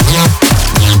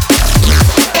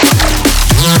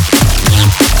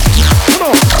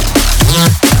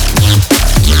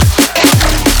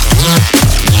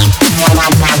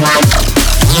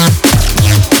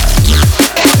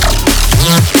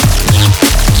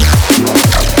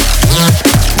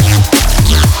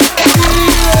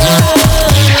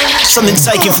 Something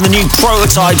taken from the new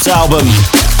Prototypes album.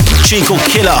 Chico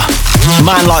Killer.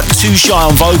 Man like Too Shy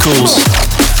on vocals.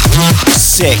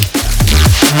 Sick.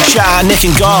 Shout out Nick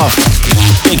and Garth.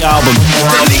 Big album.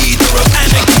 The leader of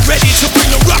anarchy, ready to bring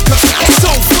the ruckus.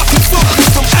 So fucking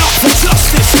focused, I'm out for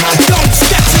justice. Don't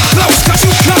step too close, cause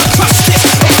you can't trust this.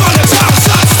 I'm volatile,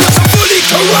 I'm fully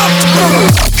corrupt.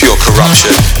 Pure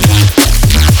corruption.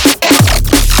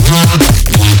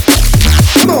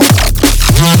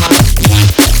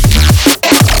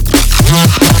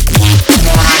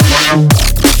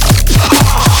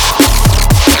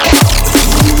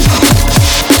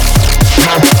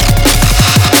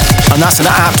 And that's an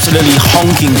absolutely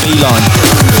honking beeline.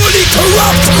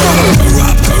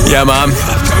 Yeah, man.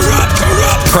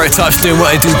 Prototypes doing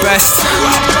what they do best.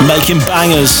 Making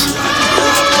bangers.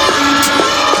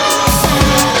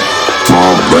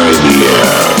 Mob Radio.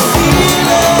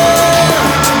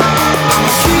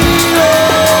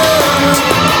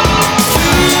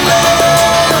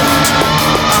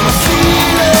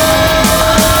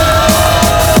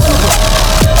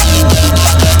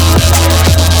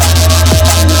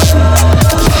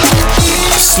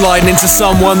 Sliding into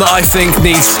someone that I think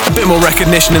needs a bit more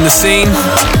recognition in the scene.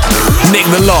 Nick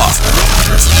the Lot.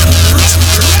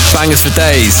 Bangers for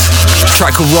days.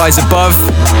 Track called Rise Above.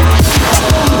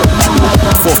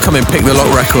 Forthcoming Pick the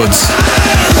Lot Records.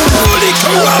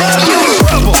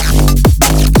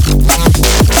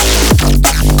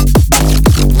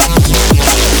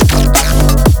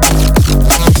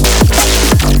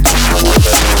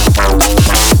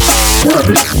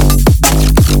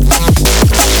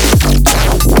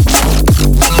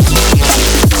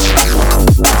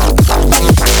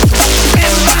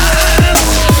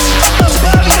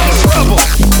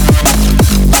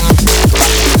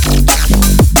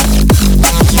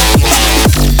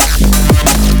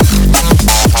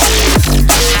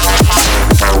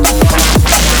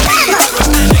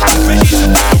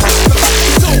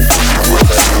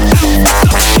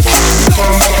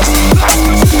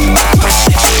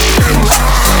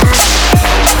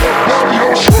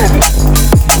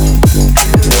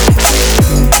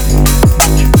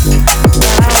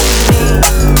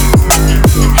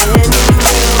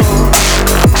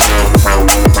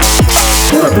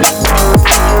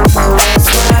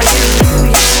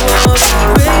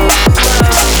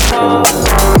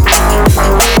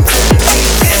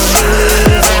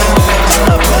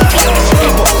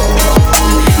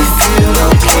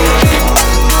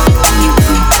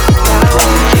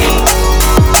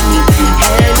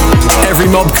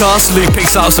 Mobcast, Lou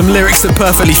picks out some lyrics that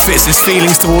perfectly fits his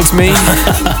feelings towards me.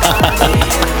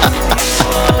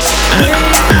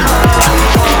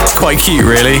 It's quite cute,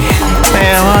 really.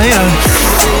 Yeah, well, you know,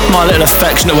 my little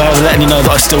affectionate way of letting you know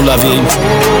that I still love you.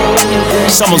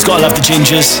 Someone's got to love the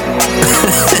gingers.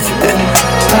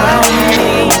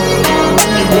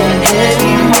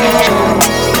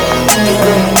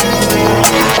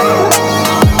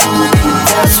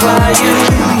 That's why you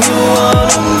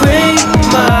wanna break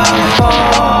my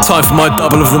heart. Time for my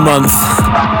double of the month.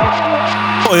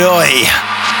 Oi, oi.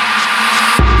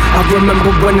 I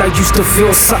remember when I used to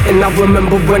feel something. I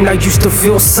remember when I used to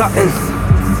feel something.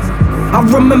 I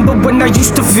remember when I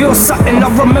used to feel something. I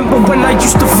remember when I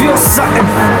used to feel something.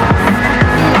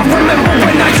 I remember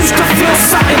when I used to feel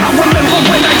something. I remember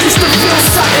when I used to feel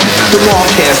something. The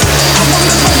Mobcast. I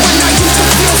remember when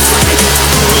I used to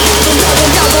feel something.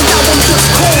 Now I'm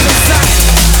just cold inside.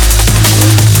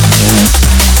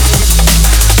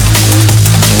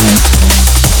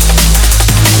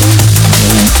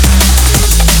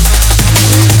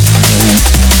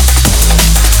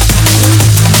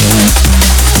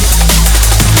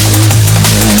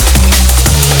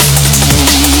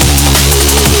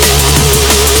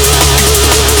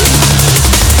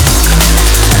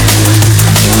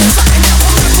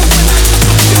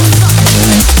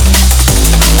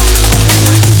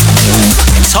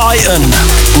 Titan,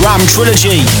 Ram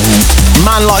Trilogy,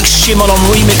 man like Shimon on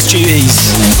remix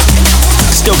duties.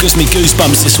 Still gives me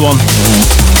goosebumps, this one.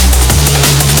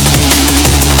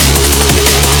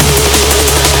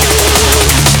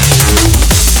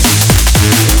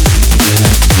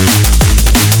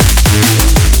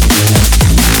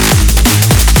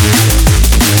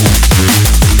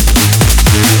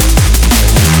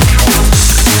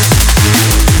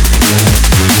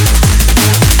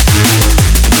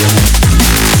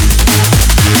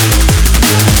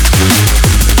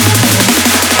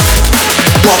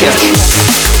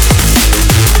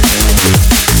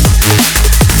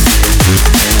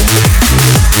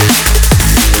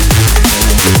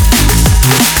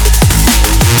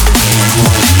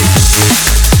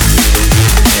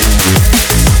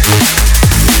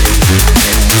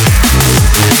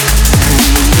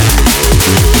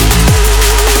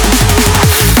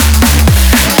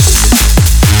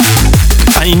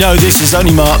 And you know this is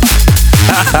only Mark.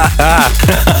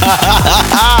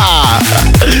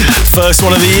 First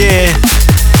one of the year.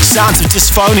 Sounds of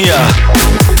Dysphonia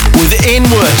with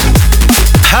Inward,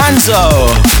 Hanzo,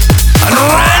 and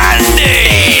Randy.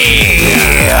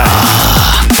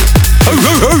 Ho,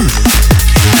 ho, ho.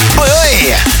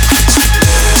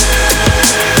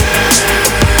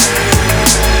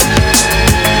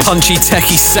 Dancey,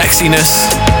 techie sexiness.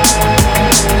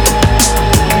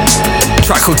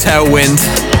 Track called Tailwind.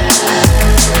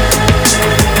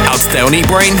 Out today on Eat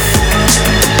Brain.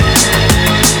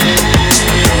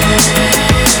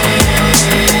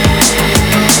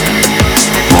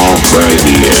 Mob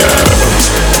Radio.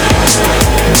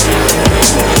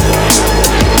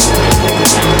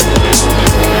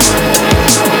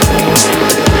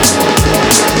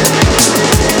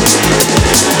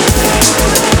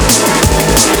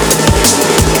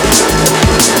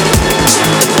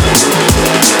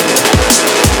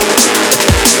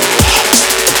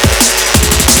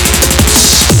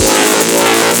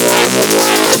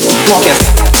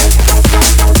 Mobcast.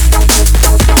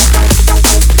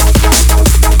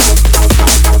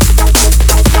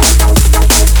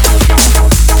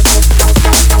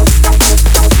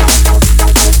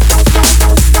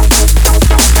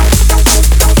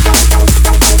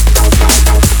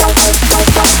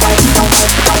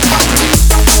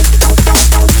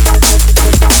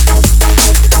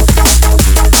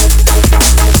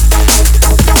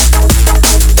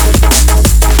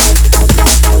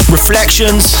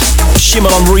 Reflections, shimmer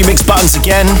on remix buttons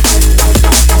again.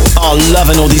 Oh,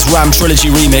 loving all these Ram Trilogy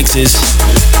remixes.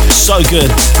 So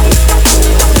good.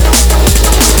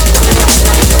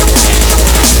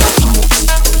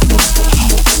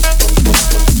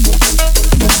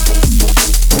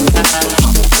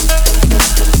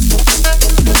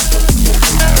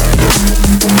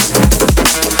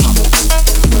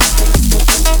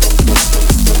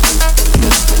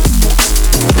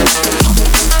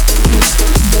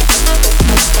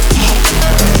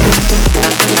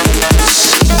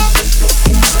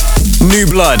 New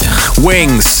Blood,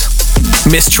 Wings,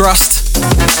 Mistrust,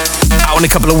 out in a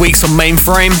couple of weeks on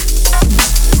Mainframe.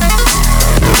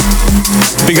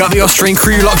 Big up the Austrian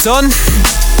crew locked on.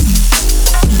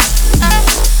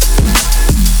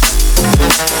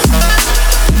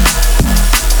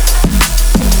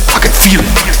 I can feel it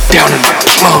down in my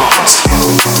plums.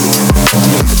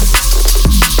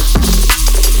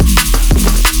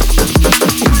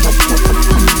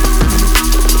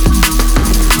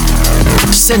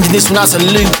 Sending this one out to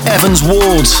Luke Evans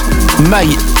Ward.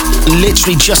 Mate,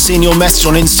 literally just seeing your message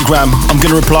on Instagram. I'm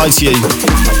going to reply to you.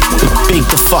 Big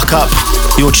the fuck up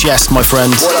your chest, my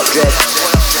friend. What up, Dread?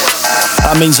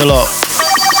 That means a lot.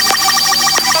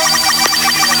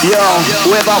 Yo,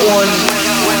 whoever won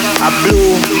a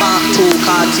blue Mark II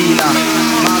Cantina.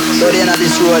 So the end of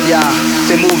this road, yeah.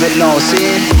 They move it now,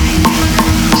 see?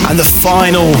 And the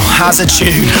final hazard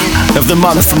tune of the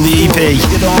month from the EP.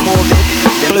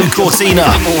 Blue Cortina,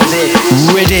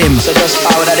 Rhythm. So just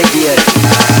out of the gate.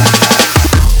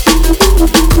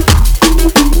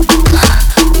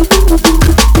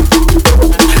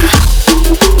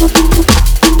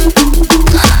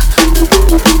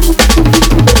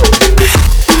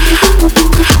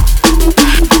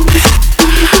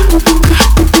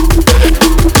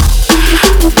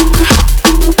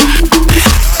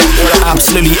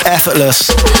 Absolutely effortless.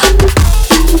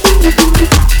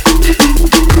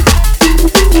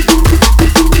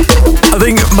 I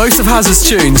think most of Hazard's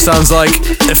tune sounds like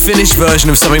a finished version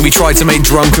of something we tried to make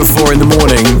drunk at 4 in the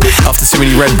morning after too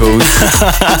many Red Bulls.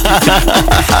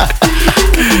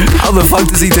 How the fuck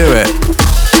does he do it?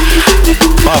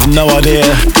 I have no idea,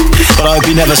 but I hope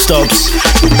he never stops.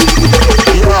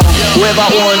 Yo, whoever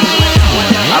won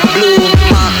a blue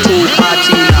Mark II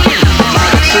Cantina,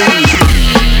 Mark III.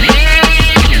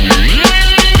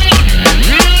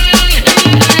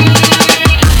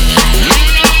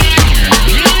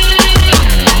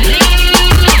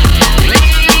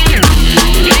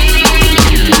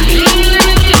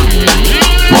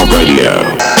 Radio.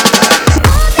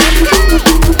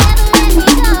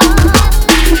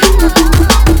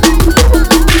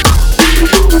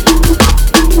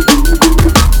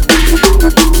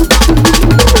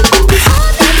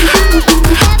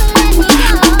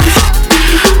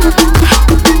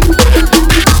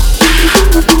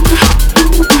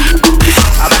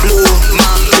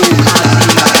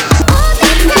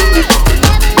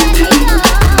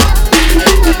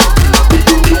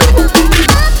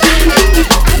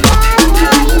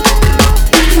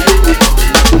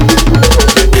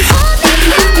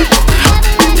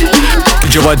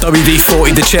 By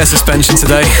WD-40 the chair suspension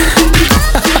today.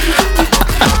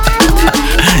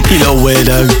 You little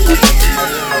weirdo.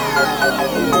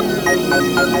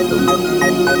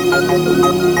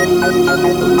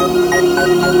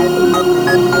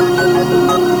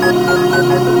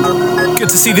 Good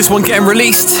to see this one getting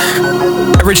released.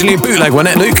 Originally a bootleg,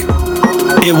 wasn't it, Luke?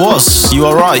 It was. You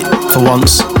are right, for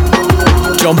once.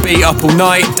 John B, Up All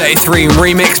Night, Day 3 and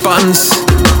remix buttons.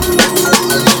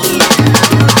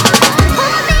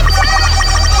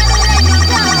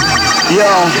 Yo,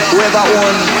 whoever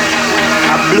own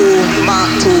a blue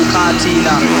Mark II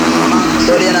Cantina,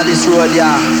 so the end of this road,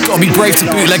 yeah. Gotta be brave to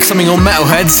bootleg something on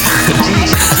Metalheads.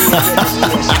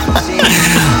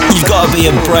 You've got to be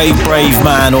a brave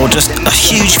man or just a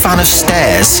huge fan of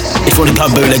Stairs if you want to go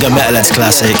bootleg a Metalheads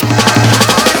classic.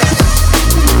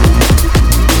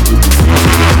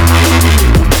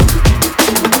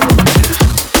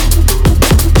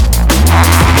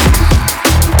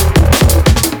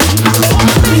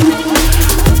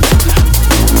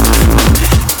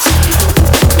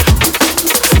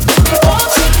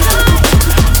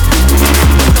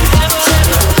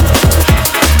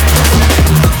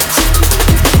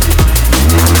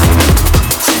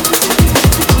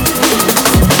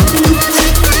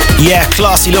 Yeah,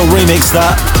 classy little remix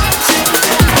that.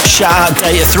 Shout out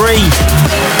Data 3.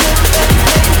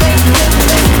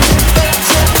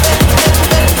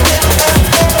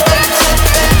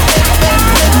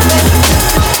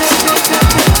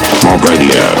 Mob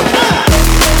Radio.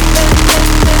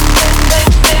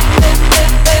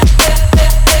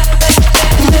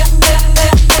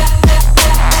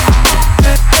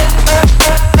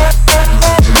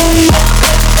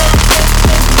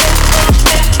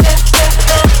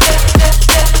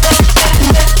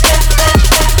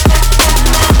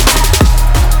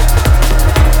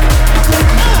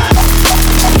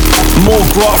 More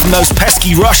grot from those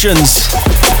pesky Russians.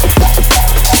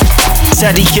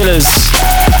 Teddy Killers.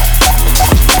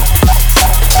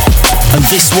 And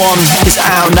this one is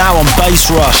out now on Bass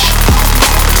Rush.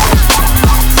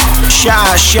 Shout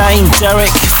out Shane,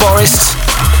 Derek, Forrest,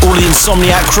 all the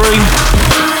Insomniac crew.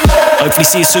 Hopefully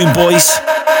see you soon, boys.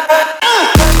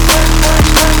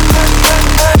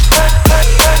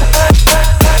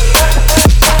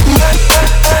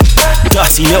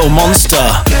 Dirty little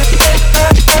monster.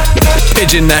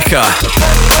 Pigeon Necker.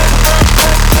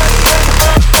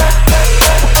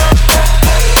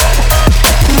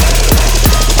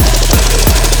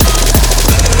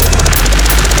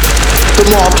 The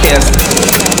Mobcast.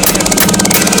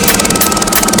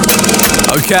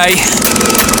 Okay.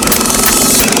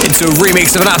 Into a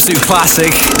remix of an absolute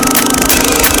classic.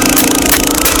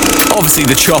 Obviously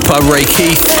the Chopper, Ray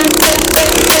Keith.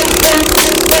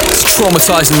 It's a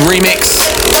traumatizing remix.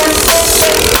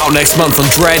 Out next month on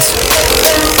Dread.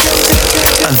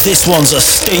 And this one's a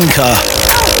stinker.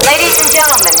 Ladies and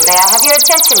gentlemen, may I have your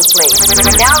attention, please?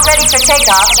 We're now ready for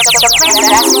takeoff, so please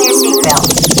fasten your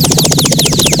seatbelts.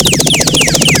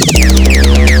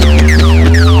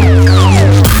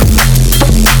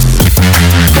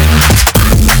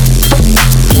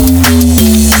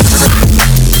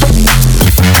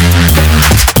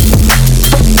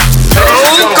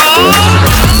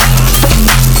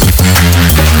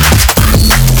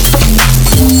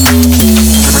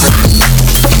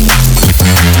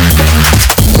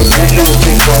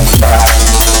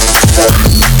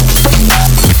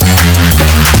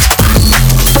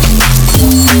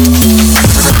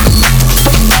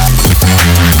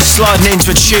 Sliding into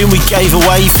a tune we gave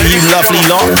away for you lovely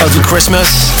lot over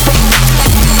Christmas.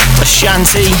 A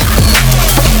shanty.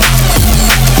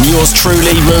 And yours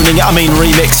truly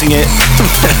remixing it.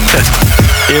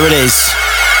 Here it is.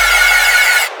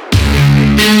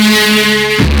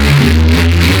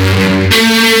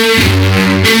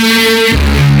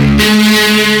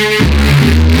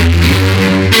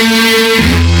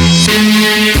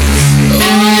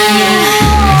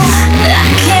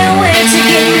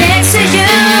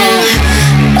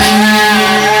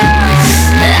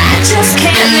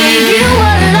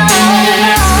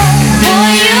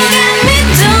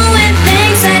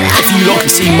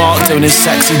 Mark doing his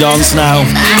sexy dance now.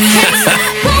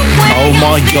 Oh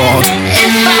my god.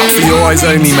 For your eyes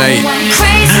only, mate.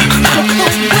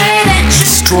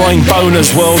 Destroying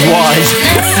boners worldwide.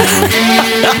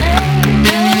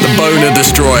 The Boner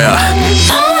Destroyer.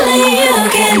 Only you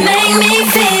can make me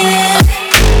feel.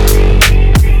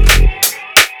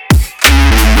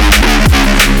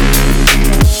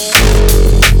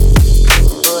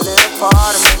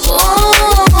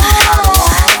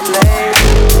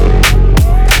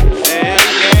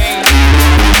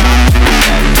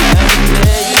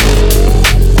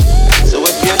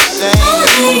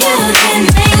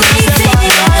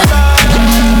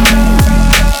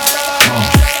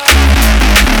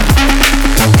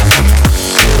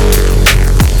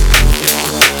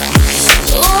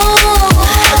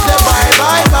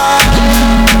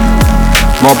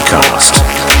 Mobcast.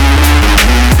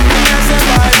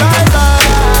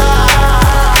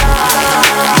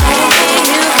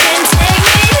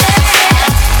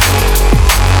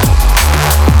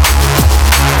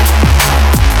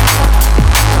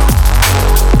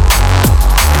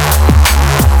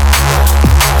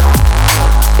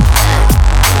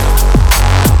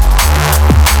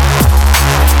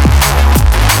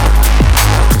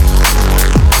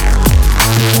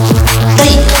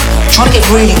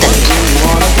 really think you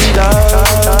wanna be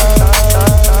loved?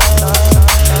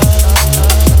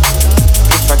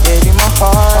 If I gave you my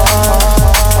heart,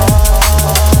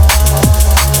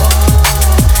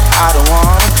 I don't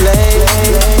wanna play.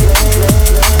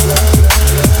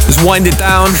 Just wind it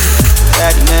down.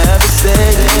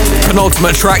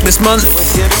 Penultimate track this month.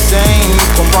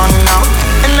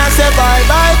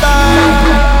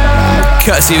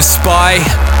 Courtesy of Spy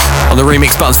on the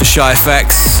remix buttons for Shy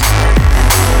FX.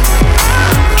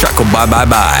 Track called Bye Bye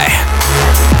Bye.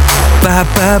 Bye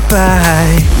Bye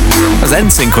Bye. That's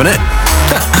NSYNC, wasn't it?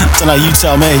 Don't know, you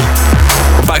tell me.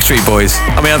 Or Backstreet Boys.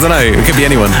 I mean, I don't know, it could be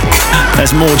anyone.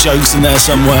 There's more jokes in there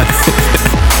somewhere.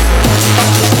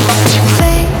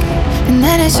 And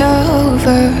then it's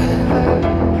over.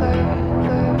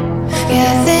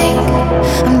 Yeah, I think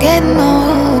I'm getting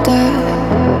older.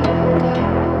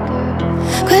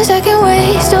 'Cause I can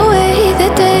waste away the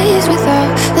days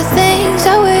without the things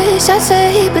I wish I'd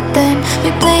say. But then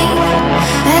we blink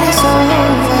and it's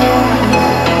over.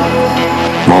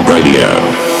 Mob Radio.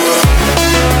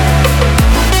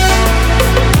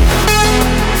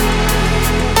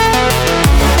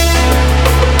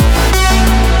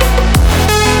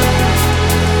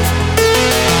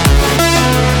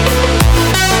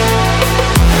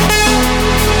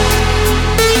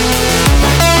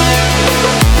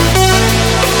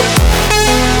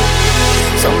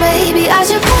 I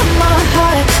should put my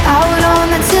heart out on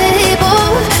the table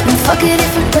and fuck it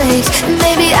if it breaks. And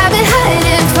maybe I've been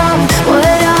hiding from what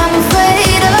I'm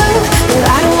afraid of, but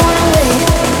I don't wanna wait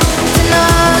to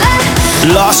know that.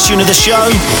 Last tune of the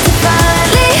show.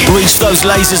 Reach those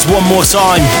lasers one more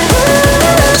time.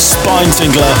 Spine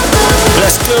tingler.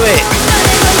 Let's do it.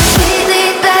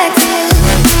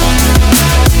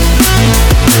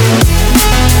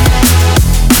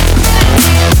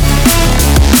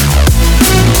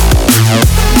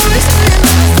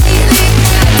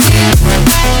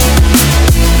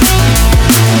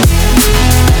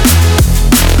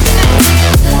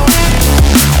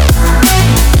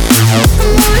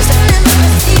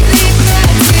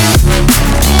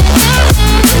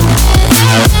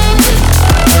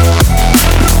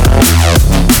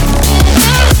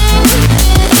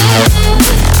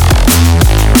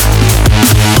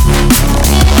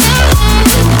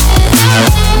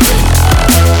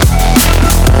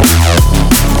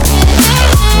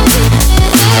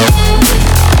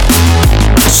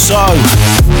 So,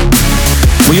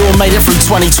 we all made it through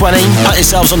 2020. Pat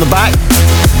yourselves on the back.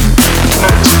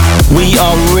 We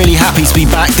are really happy to be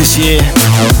back this year.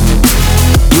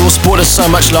 You all supported us so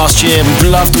much last year.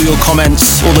 We've loved all your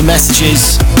comments, all the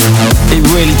messages. It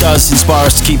really does inspire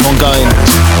us to keep on going.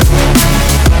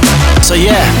 So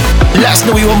yeah, let us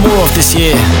know what you want more of this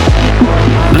year.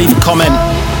 Leave a comment,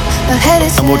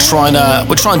 and we'll try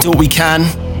and do what we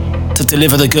can to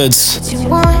deliver the goods.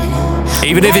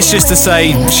 Even if it's just to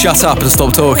say, shut up and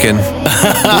stop talking.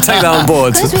 We'll take that on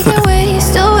board.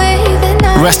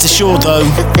 Rest assured though,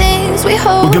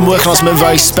 we've been working on something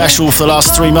very special for the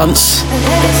last 3 months.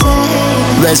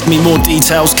 There's gonna be more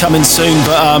details coming soon,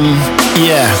 but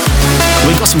yeah,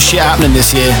 we've got some shit happening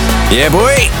this year. Yeah,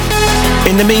 boy.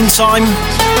 In the meantime,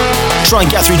 try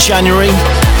and get through January.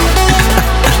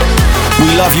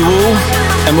 We love you all,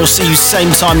 and we'll see you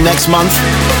same time next month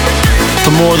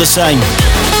for more of the same.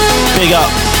 Big up.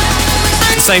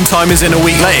 The same time as in a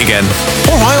week late again.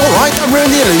 Alright, don't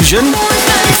ruin the illusion.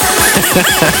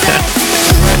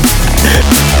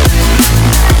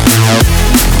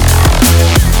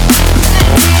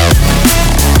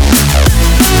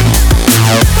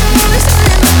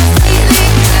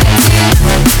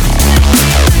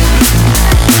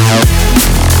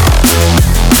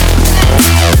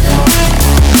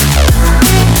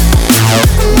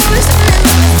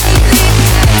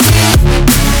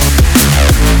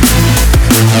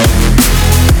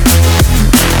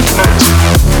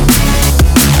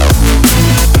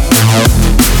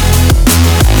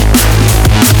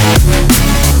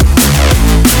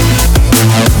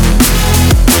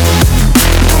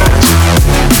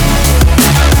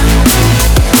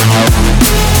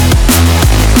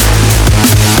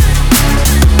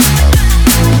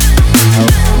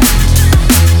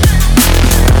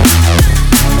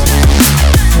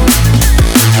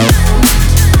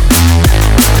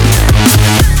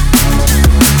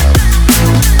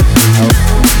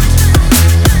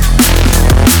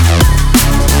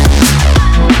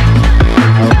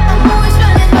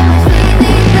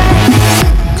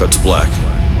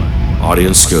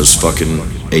 Audience goes fucking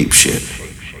apeshit.